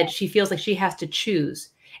instead, she feels like she has to choose.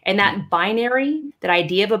 And that binary, that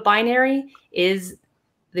idea of a binary, is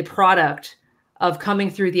the product of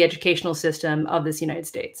coming through the educational system of this United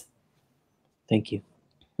States. Thank you.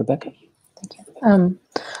 Rebecca? Thank you.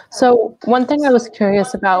 So one thing I was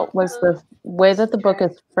curious about was the way that the book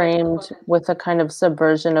is framed with a kind of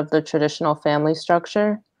subversion of the traditional family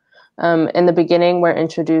structure. In the beginning, we're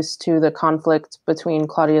introduced to the conflict between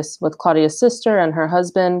Claudia's sister and her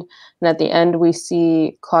husband. And at the end, we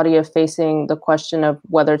see Claudia facing the question of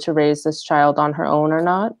whether to raise this child on her own or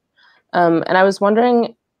not. And I was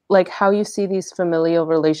wondering, how you see these familial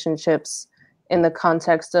relationships in the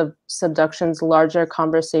context of Subduction's larger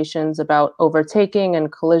conversations about overtaking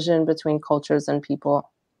and collision between cultures and people.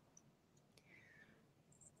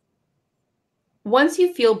 Once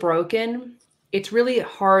you feel broken, it's really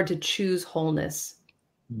hard to choose wholeness.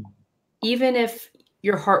 Even if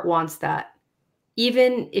your heart wants that,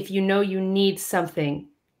 even if you know you need something,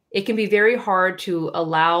 it can be very hard to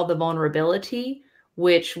allow the vulnerability,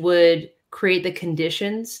 which would create the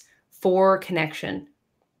conditions for connection.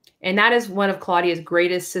 And that is one of Claudia's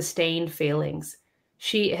greatest sustained failings.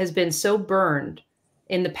 She has been so burned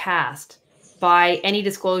in the past by any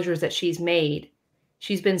disclosures that she's made.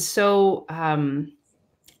 She's been so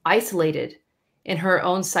isolated in her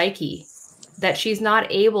own psyche that she's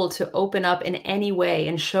not able to open up in any way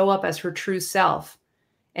and show up as her true self.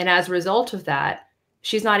 And as a result of that,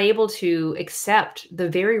 she's not able to accept the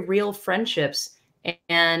very real friendships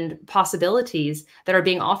and possibilities that are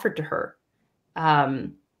being offered to her.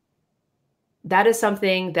 That is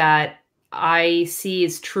something that I see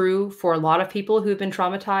is true for a lot of people who've been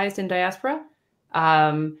traumatized in diaspora.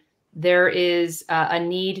 There is a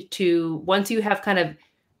need to, once you have kind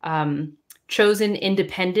of chosen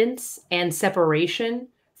independence and separation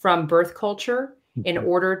from birth culture in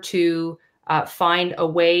order to find a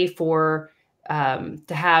way for to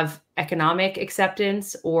have economic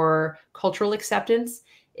acceptance or cultural acceptance,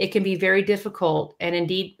 it can be very difficult. And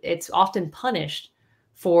indeed, it's often punished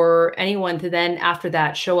for anyone to then after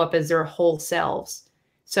that show up as their whole selves.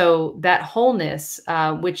 So that wholeness,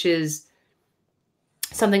 which is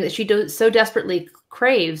something that she so desperately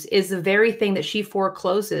craves, is the very thing that she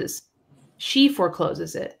forecloses. She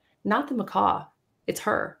forecloses it, not the Makah. It's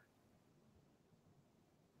her.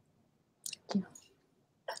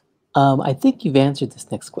 I think you've answered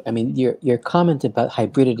this next question. I mean, your comment about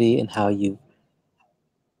hybridity and how you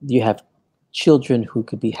have children who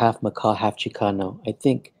could be half Makah, half Chicano. I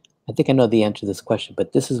think I know the answer to this question,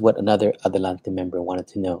 but this is what another Adelante member wanted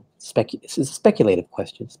to know. This is a speculative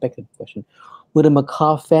question. Would a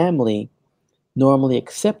Makah family normally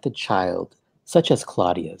accept a child such as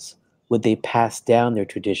Claudia's? Would they pass down their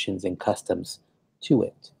traditions and customs to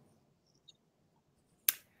it?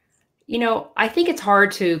 I think it's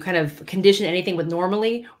hard to kind of condition anything with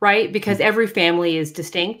normally, right? Because every family is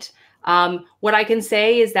distinct. What I can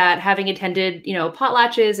say is that having attended,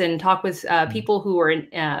 potlatches and talked with people who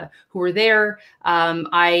were there,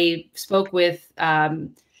 I spoke with,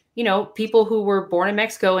 people who were born in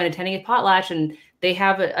Mexico and attending a potlatch, and they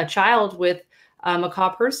have a child with a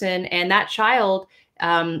Makah person, and that child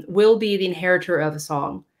will be the inheritor of a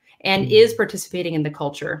song and is participating in the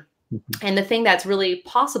culture. And the thing that's really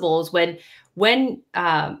possible is when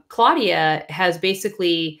Claudia has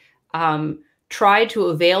basically tried to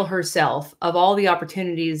avail herself of all the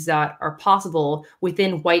opportunities that are possible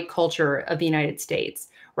within white culture of the United States,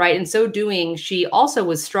 right? In so doing, she also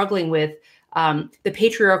was struggling with the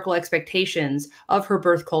patriarchal expectations of her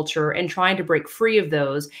birth culture and trying to break free of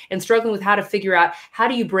those, and struggling with how to figure out how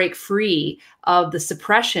do you break free of the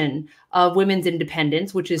suppression of women's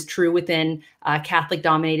independence, which is true within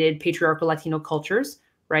Catholic-dominated patriarchal Latino cultures,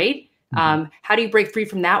 right? Mm-hmm. How do you break free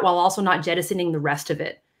from that while also not jettisoning the rest of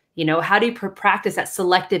it? You know, how do you practice that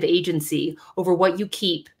selective agency over what you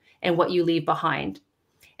keep and what you leave behind?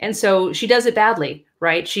 And so she does it badly,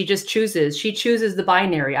 right? She just chooses the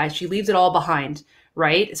binary. She leaves it all behind,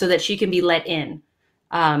 right? So that she can be let in.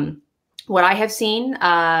 What I have seen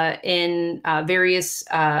in various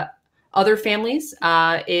other families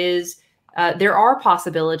is there are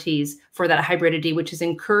possibilities for that hybridity, which is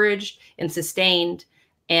encouraged and sustained.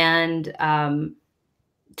 And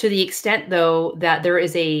to the extent, though, that there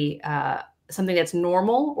is a something that's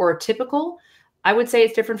normal or typical, I would say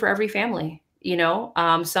it's different for every family. You know,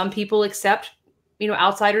 some people accept, you know,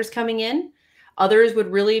 outsiders coming in. Others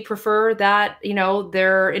would really prefer that, you know,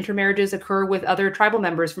 their intermarriages occur with other tribal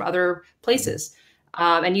members from other places.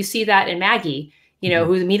 And you see that in Maggie, you know,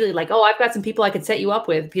 who's immediately like, oh, I've got some people I could set you up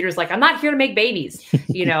with. Peter's like, I'm not here to make babies,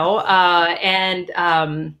 you know,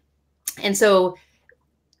 and so,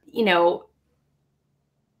 you know,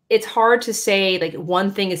 it's hard to say like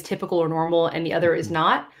one thing is typical or normal and the other is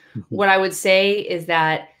not. What I would say is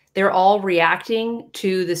that they're all reacting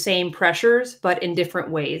to the same pressures, but in different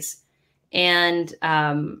ways. And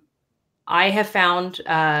I have found,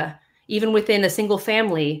 even within a single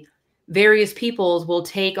family, various peoples will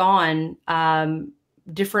take on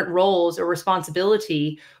different roles or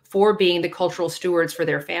responsibility for being the cultural stewards for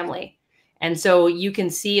their family. And so you can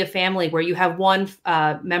see a family where you have one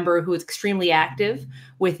member who is extremely active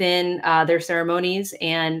within their ceremonies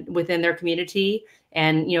and within their community,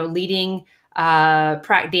 and, you know, leading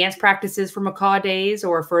dance practices for macaw days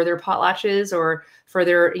or for their potlatches or for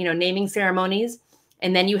their, you know, naming ceremonies.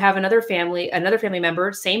 And then you have another family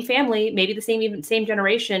member, same family, maybe the same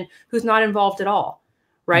generation, who's not involved at all,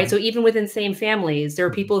 right? So even within same families, there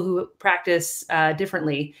are people who practice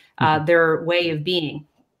differently their way of being.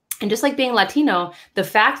 And just like being Latino, the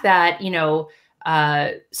fact that, you know,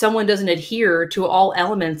 someone doesn't adhere to all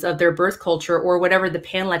elements of their birth culture or whatever the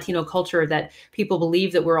pan-Latino culture that people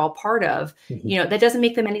believe that we're all part of, you know, that doesn't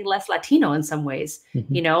make them any less Latino in some ways.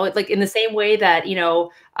 You know, like in the same way that, you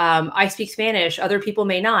know, I speak Spanish, other people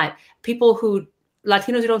may not.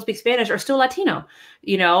 Latinos who don't speak Spanish are still Latino,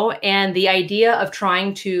 you know, and the idea of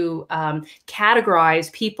trying to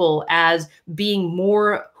categorize people as being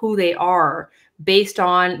more who they are based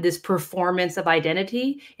on this performance of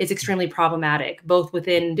identity is extremely problematic, both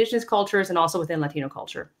within Indigenous cultures and also within Latino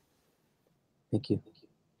culture. Thank you.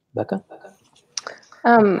 Becca?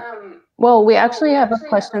 Well, we actually have a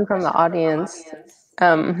question from the audience.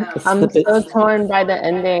 I'm so torn by the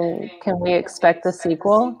ending. Can we expect a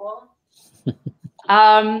sequel?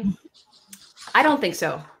 I don't think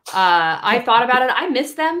so. I thought about it. I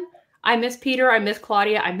miss them. I miss Peter. I miss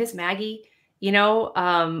Claudia. I miss Maggie. You know,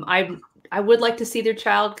 I would like to see their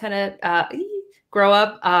child kind of grow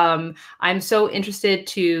up. I'm so interested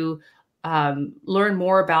to learn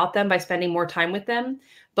more about them by spending more time with them.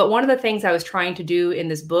 But one of the things I was trying to do in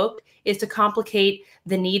this book is to complicate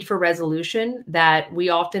the need for resolution that we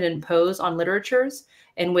often impose on literatures,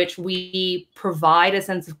 in which we provide a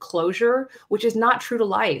sense of closure, which is not true to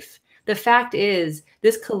life. The fact is,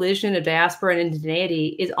 this collision of diaspora and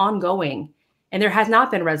indigeneity is ongoing, and there has not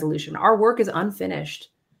been resolution. Our work is unfinished.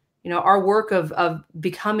 You know, our work of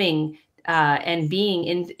becoming and being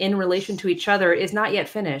in relation to each other is not yet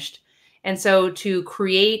finished. And so to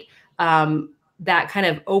create that kind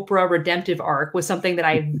of Oprah redemptive arc was something that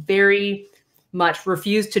I very much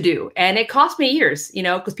refused to do. And it cost me years, you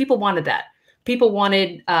know, because people wanted that. People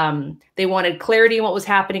wanted, they wanted clarity in what was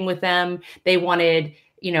happening with them. They wanted,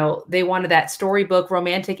 you know, they wanted that storybook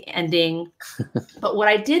romantic ending. But what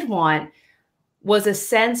I did want was a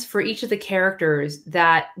sense for each of the characters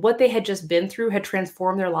that what they had just been through had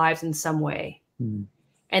transformed their lives in some way.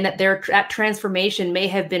 And that that transformation may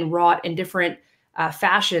have been wrought in different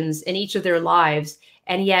fashions in each of their lives.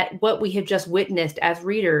 And yet what we have just witnessed as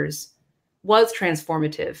readers was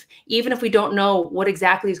transformative. Even if we don't know what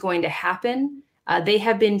exactly is going to happen, they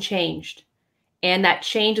have been changed. And that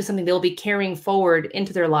change is something they'll be carrying forward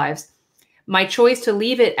into their lives. My choice to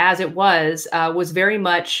leave it as it was very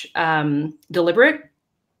much deliberate,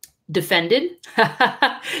 defended,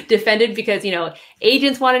 defended because, you know,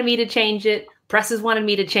 agents wanted me to change it. Presses wanted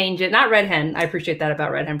me to change it. Not Red Hen. I appreciate that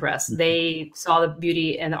about Hen Press. They saw the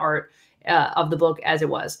beauty and the art of the book as it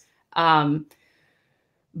was.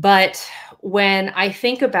 But when I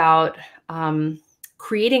think about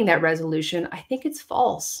creating that resolution, I think it's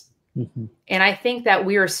false. Mm-hmm. And I think that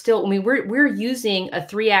we are still, I mean, we're using a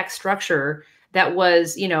 3-act structure that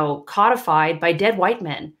was, you know, codified by dead white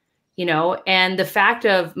men, you know, and the fact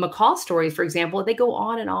of Macaw's stories, for example, they go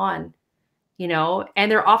on and on, you know, and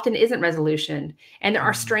there often isn't resolution, and there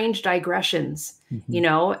are strange digressions, you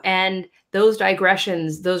know, and those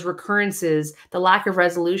digressions, those recurrences, the lack of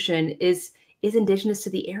resolution is indigenous to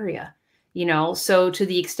the area, you know. So to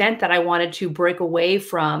the extent that I wanted to break away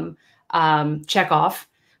from Chekhov,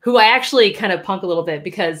 who I actually kind of punk a little bit,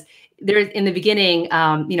 because there's in the beginning,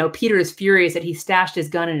 you know, Peter is furious that he stashed his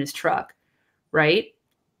gun in his truck, right?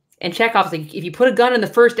 And Chekhov's like, if you put a gun in the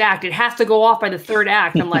first act, it has to go off by the third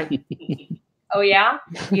act. I'm like, oh yeah,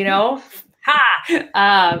 you know,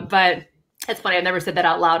 ha. But it's funny. I've never said that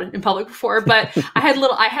out loud in public before, but I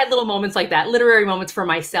had little moments like that, literary moments for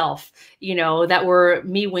myself, you know, that were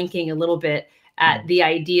me winking a little bit at the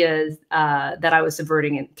ideas that I was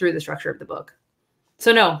subverting through the structure of the book.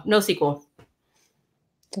 So no sequel.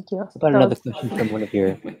 Thank you. About another question from one of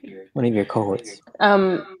your cohorts.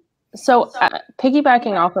 So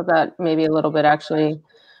piggybacking off of that, maybe a little bit actually,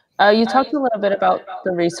 you talked a little bit about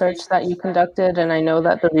the research that you conducted, and I know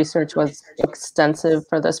that the research was extensive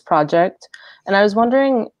for this project. And I was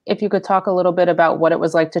wondering if you could talk a little bit about what it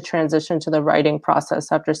was like to transition to the writing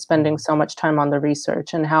process after spending so much time on the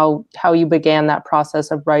research, and how you began that process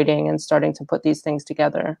of writing and starting to put these things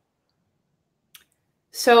together.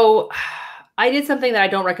 So I did something that I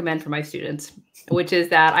don't recommend for my students, which is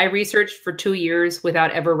that I researched for 2 years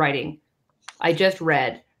without ever writing. I just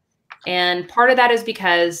read. And part of that is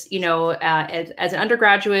because, you know, as an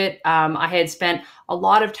undergraduate, I had spent a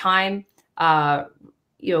lot of time,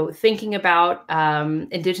 you know, thinking about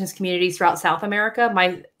indigenous communities throughout South America.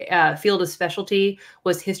 My field of specialty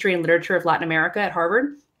was history and literature of Latin America at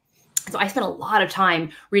Harvard. So I spent a lot of time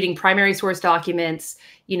reading primary source documents,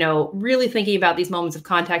 you know, really thinking about these moments of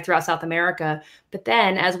contact throughout South America. But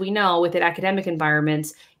then, as we know, within academic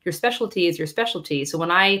environments, your specialty is your specialty. So when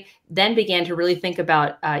I then began to really think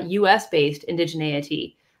about US-based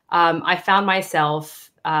indigeneity, I found myself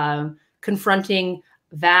confronting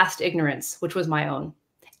vast ignorance, which was my own.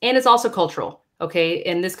 And it's also cultural, okay?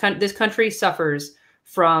 And this country suffers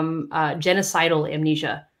from genocidal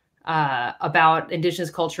amnesia about indigenous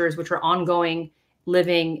cultures, which are ongoing,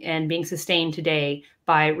 living, and being sustained today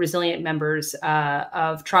by resilient members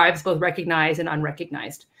of tribes, both recognized and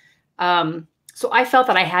unrecognized. So I felt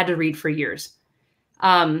that I had to read for years.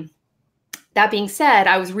 That being said,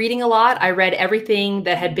 I was reading a lot. I read everything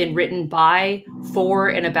that had been written by, for,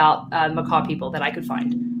 and about Macaw people that I could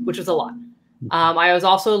find, which was a lot. I was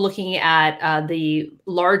also looking at the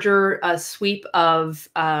larger sweep of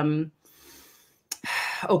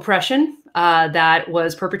oppression that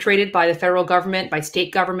was perpetrated by the federal government, by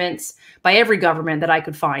state governments, by every government that I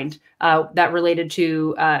could find that related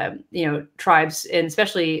to, you know, tribes, and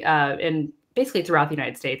especially in basically throughout the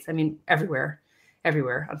United States. I mean, everywhere,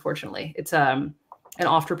 unfortunately. It's an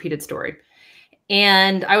oft repeated story.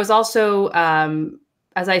 And I was also,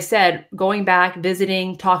 as I said, going back,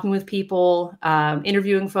 visiting, talking with people,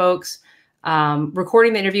 interviewing folks,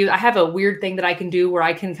 recording the interview. I have a weird thing that I can do where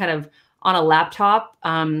I can kind of, on a laptop,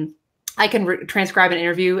 I can transcribe an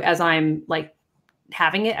interview as I'm like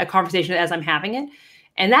having it, a conversation as I'm having it.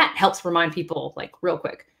 And that helps remind people like real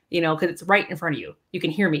quick, you know, because it's right in front of you. You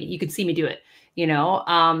can hear me, you can see me do it, you know.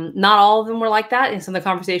 Not all of them were like that. And some of the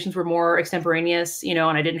conversations were more extemporaneous, you know,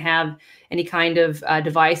 and I didn't have any kind of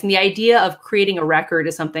device. And the idea of creating a record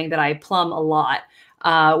is something that I plumb a lot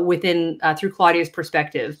within, through Claudia's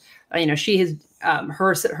perspective. You know, she has,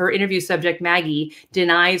 her interview subject, Maggie,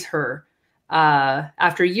 denies her,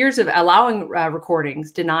 after years of allowing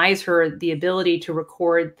recordings, denies her the ability to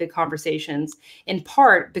record the conversations, in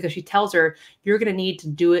part because she tells her, you're going to need to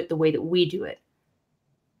do it the way that we do it,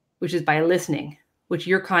 which is by listening, which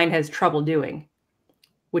your kind has trouble doing,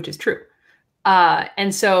 which is true.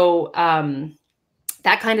 And so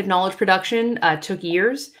that kind of knowledge production took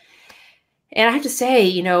years. And I have to say,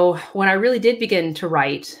 you know, when I really did begin to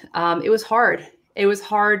write, it was hard. It was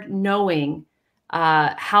hard knowing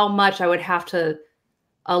how much I would have to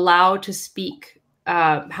allow to speak,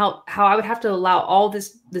 how I would have to allow all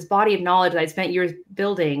this body of knowledge that I'd spent years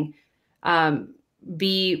building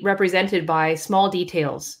be represented by small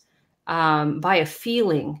details, by a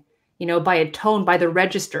feeling, you know, by a tone, by the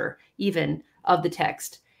register even of the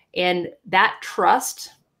text. And that trust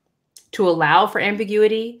to allow for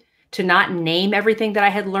ambiguity, to not name everything that I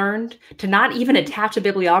had learned, to not even attach a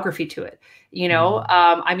bibliography to it. You know,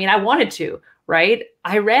 I mean, I wanted to, right?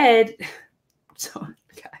 I read, so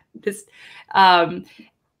just,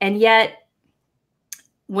 And yet,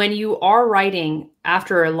 when you are writing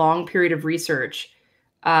after a long period of research,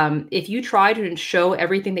 if you try to show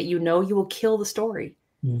everything that you know, you will kill the story.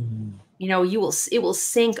 Mm. You know, it will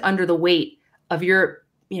sink under the weight of your,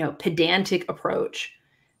 pedantic approach.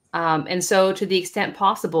 And so to the extent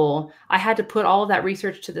possible, I had to put all of that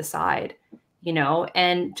research to the side,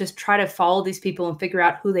 and just try to follow these people and figure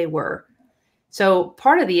out who they were. So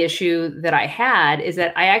part of the issue that I had is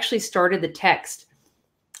that I actually started the text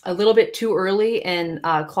a little bit too early in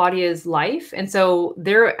Claudia's life. And so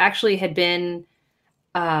there actually had been,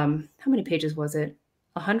 how many pages was it?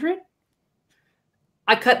 100?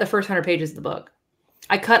 I cut the first 100 pages of the book.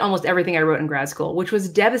 I cut almost everything I wrote in grad school, which was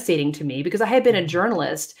devastating to me because I had been a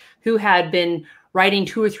journalist who had been writing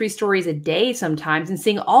 2 or 3 stories a day sometimes and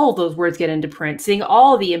seeing all of those words get into print, seeing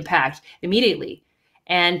all the impact immediately.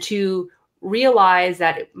 And to realize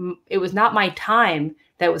that it was not my time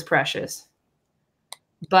that was precious,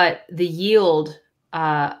 but the yield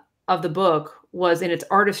of the book was in its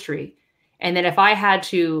artistry. And then if I had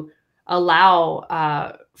to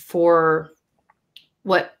allow for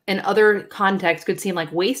what in other contexts could seem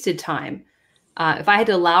like wasted time, if I had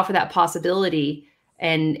to allow for that possibility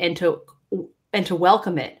and to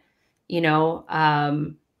welcome it,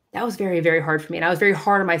 that was very, very hard for me. And I was very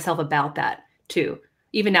hard on myself about that too.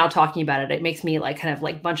 Even now talking about it, it makes me kind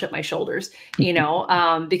of bunch up my shoulders,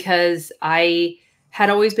 because I had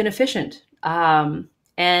always been efficient.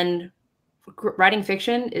 And writing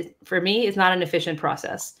fiction for me is not an efficient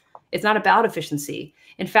process. It's not about efficiency.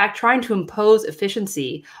 In fact, trying to impose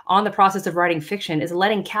efficiency on the process of writing fiction is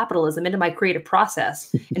letting capitalism into my creative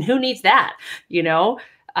process. And who needs that? To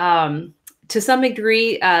some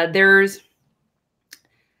degree, I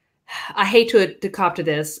hate to cop to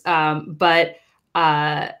this, but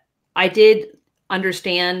I did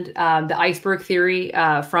understand the iceberg theory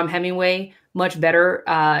from Hemingway much better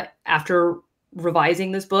after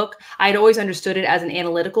revising this book. I had always understood it as an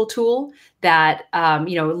analytical tool that,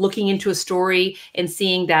 looking into a story and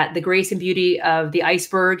seeing that the grace and beauty of the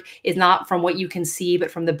iceberg is not from what you can see, but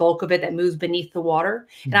from the bulk of it that moves beneath the water.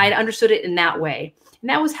 Mm-hmm. And I had understood it in that way. And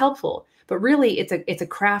that was helpful. But really, it's a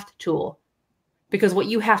craft tool, because what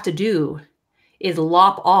you have to do is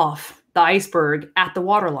lop off the iceberg at the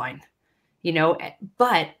waterline,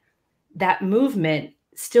 but that movement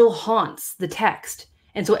still haunts the text.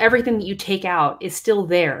 And so everything that you take out is still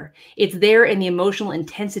there. It's there in the emotional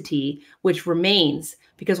intensity, which remains,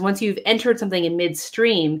 because once you've entered something in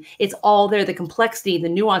midstream, it's all there. The complexity, the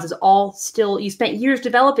nuance is all still, you spent years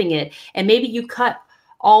developing it. And maybe you cut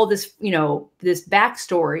all this, this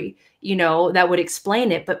backstory, that would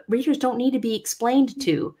explain it, but readers don't need to be explained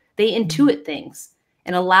to. They intuit things,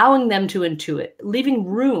 and allowing them to intuit, leaving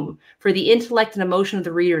room for the intellect and emotion of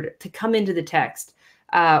the reader to come into the text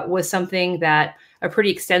was something that a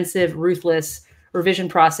pretty extensive, ruthless revision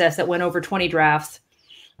process that went over 20 drafts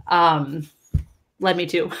led me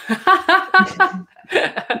to.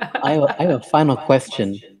 I have a final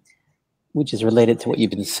question, which is related to what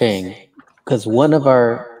you've been saying, because one of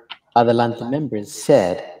our Adelante members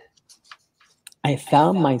said, I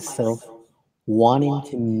found myself wanting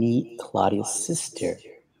to meet Claudia's sister,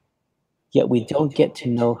 yet we don't get to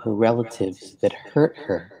know her relatives that hurt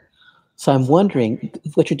her. So I'm wondering,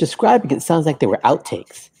 what you're describing, it sounds like there were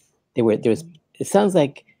outtakes. It sounds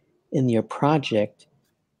like in your project,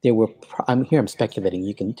 I'm speculating,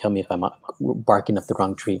 you can tell me if I'm barking up the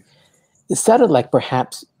wrong tree. It sounded like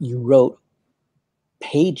perhaps you wrote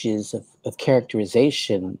pages of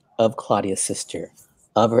characterization of Claudia's sister,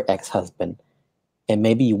 of her ex-husband, and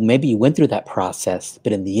maybe you went through that process,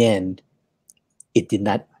 but in the end, it did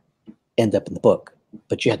not end up in the book,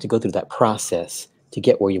 but you had to go through that process to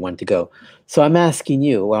get where you wanted to go. So I'm asking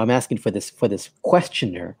you, or I'm asking for this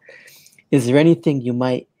questioner, is there anything you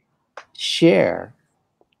might share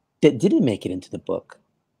that didn't make it into the book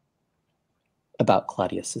about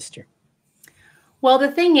Claudia's sister? Well,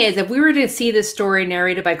 the thing is, if we were to see this story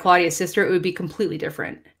narrated by Claudia's sister, it would be completely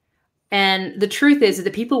different. And the truth is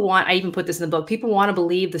that I even put this in the book, people want to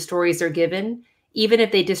believe the stories they're given, even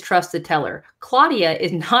if they distrust the teller. Claudia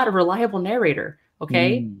is not a reliable narrator,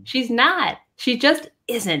 okay? She's not. She just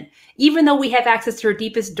isn't. Even though we have access to her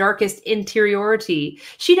deepest, darkest interiority,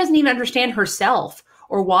 she doesn't even understand herself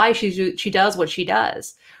or why she does what she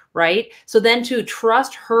does, right? So then to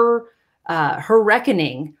trust her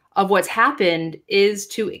reckoning of what's happened is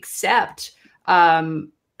to accept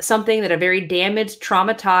something that a very damaged,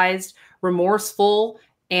 traumatized, remorseful,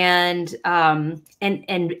 and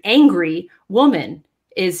angry woman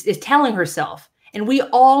is telling herself. And we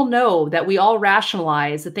all know that we all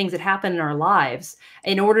rationalize the things that happen in our lives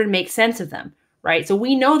in order to make sense of them, right? So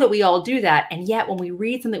we know that we all do that. And yet when we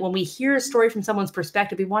read something, when we hear a story from someone's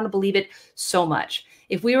perspective, we want to believe it so much.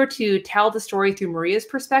 If we were to tell the story through Maria's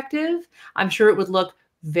perspective, I'm sure it would look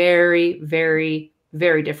very, very,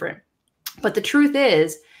 very different. But the truth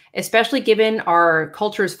is, especially given our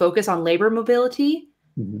culture's focus on labor mobility,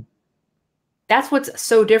 that's what's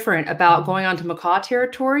so different about going onto Makah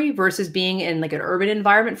territory versus being in like an urban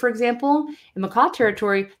environment, for example. In Makah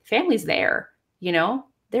territory, families there, you know,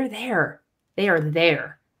 they're there. They are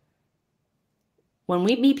there. When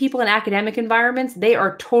we meet people in academic environments, they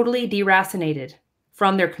are totally deracinated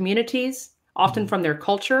from their communities, often from their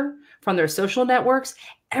culture, from their social networks.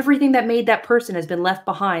 Everything that made that person has been left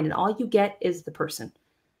behind, and all you get is the person.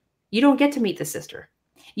 You don't get to meet the sister.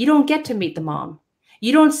 You don't get to meet the mom.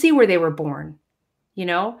 You don't see where they were born. You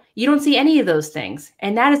know, you don't see any of those things.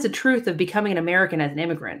 And that is the truth of becoming an American as an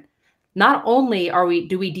immigrant. Not only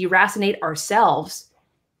do we deracinate ourselves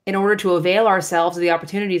in order to avail ourselves of the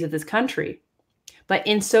opportunities of this country, but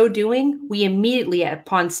in so doing, we immediately,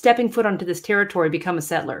 upon stepping foot onto this territory, become a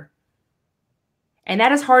settler. And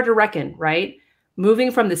that is hard to reckon, right? Moving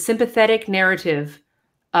from the sympathetic narrative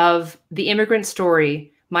of the immigrant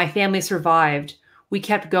story, my family survived, we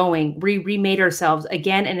kept going, we remade ourselves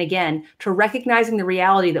again and again, to recognizing the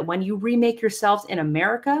reality that when you remake yourselves in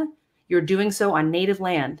America, you're doing so on native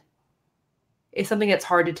land. It's something that's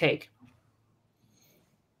hard to take.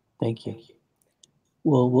 Thank you.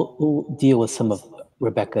 We'll deal with some of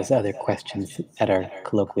Rebecca's other questions at our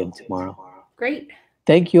colloquium tomorrow. Great.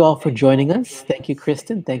 Thank you all for joining us. Thank you,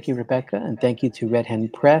 Kristen. Thank you, Rebecca. And thank you to Hen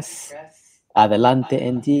Press,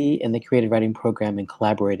 AdelanteND, and the Creative Writing Program in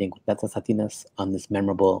collaborating with Letras Latinas on this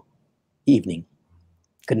memorable evening.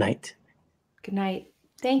 Good night. Good night.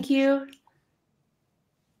 Thank you.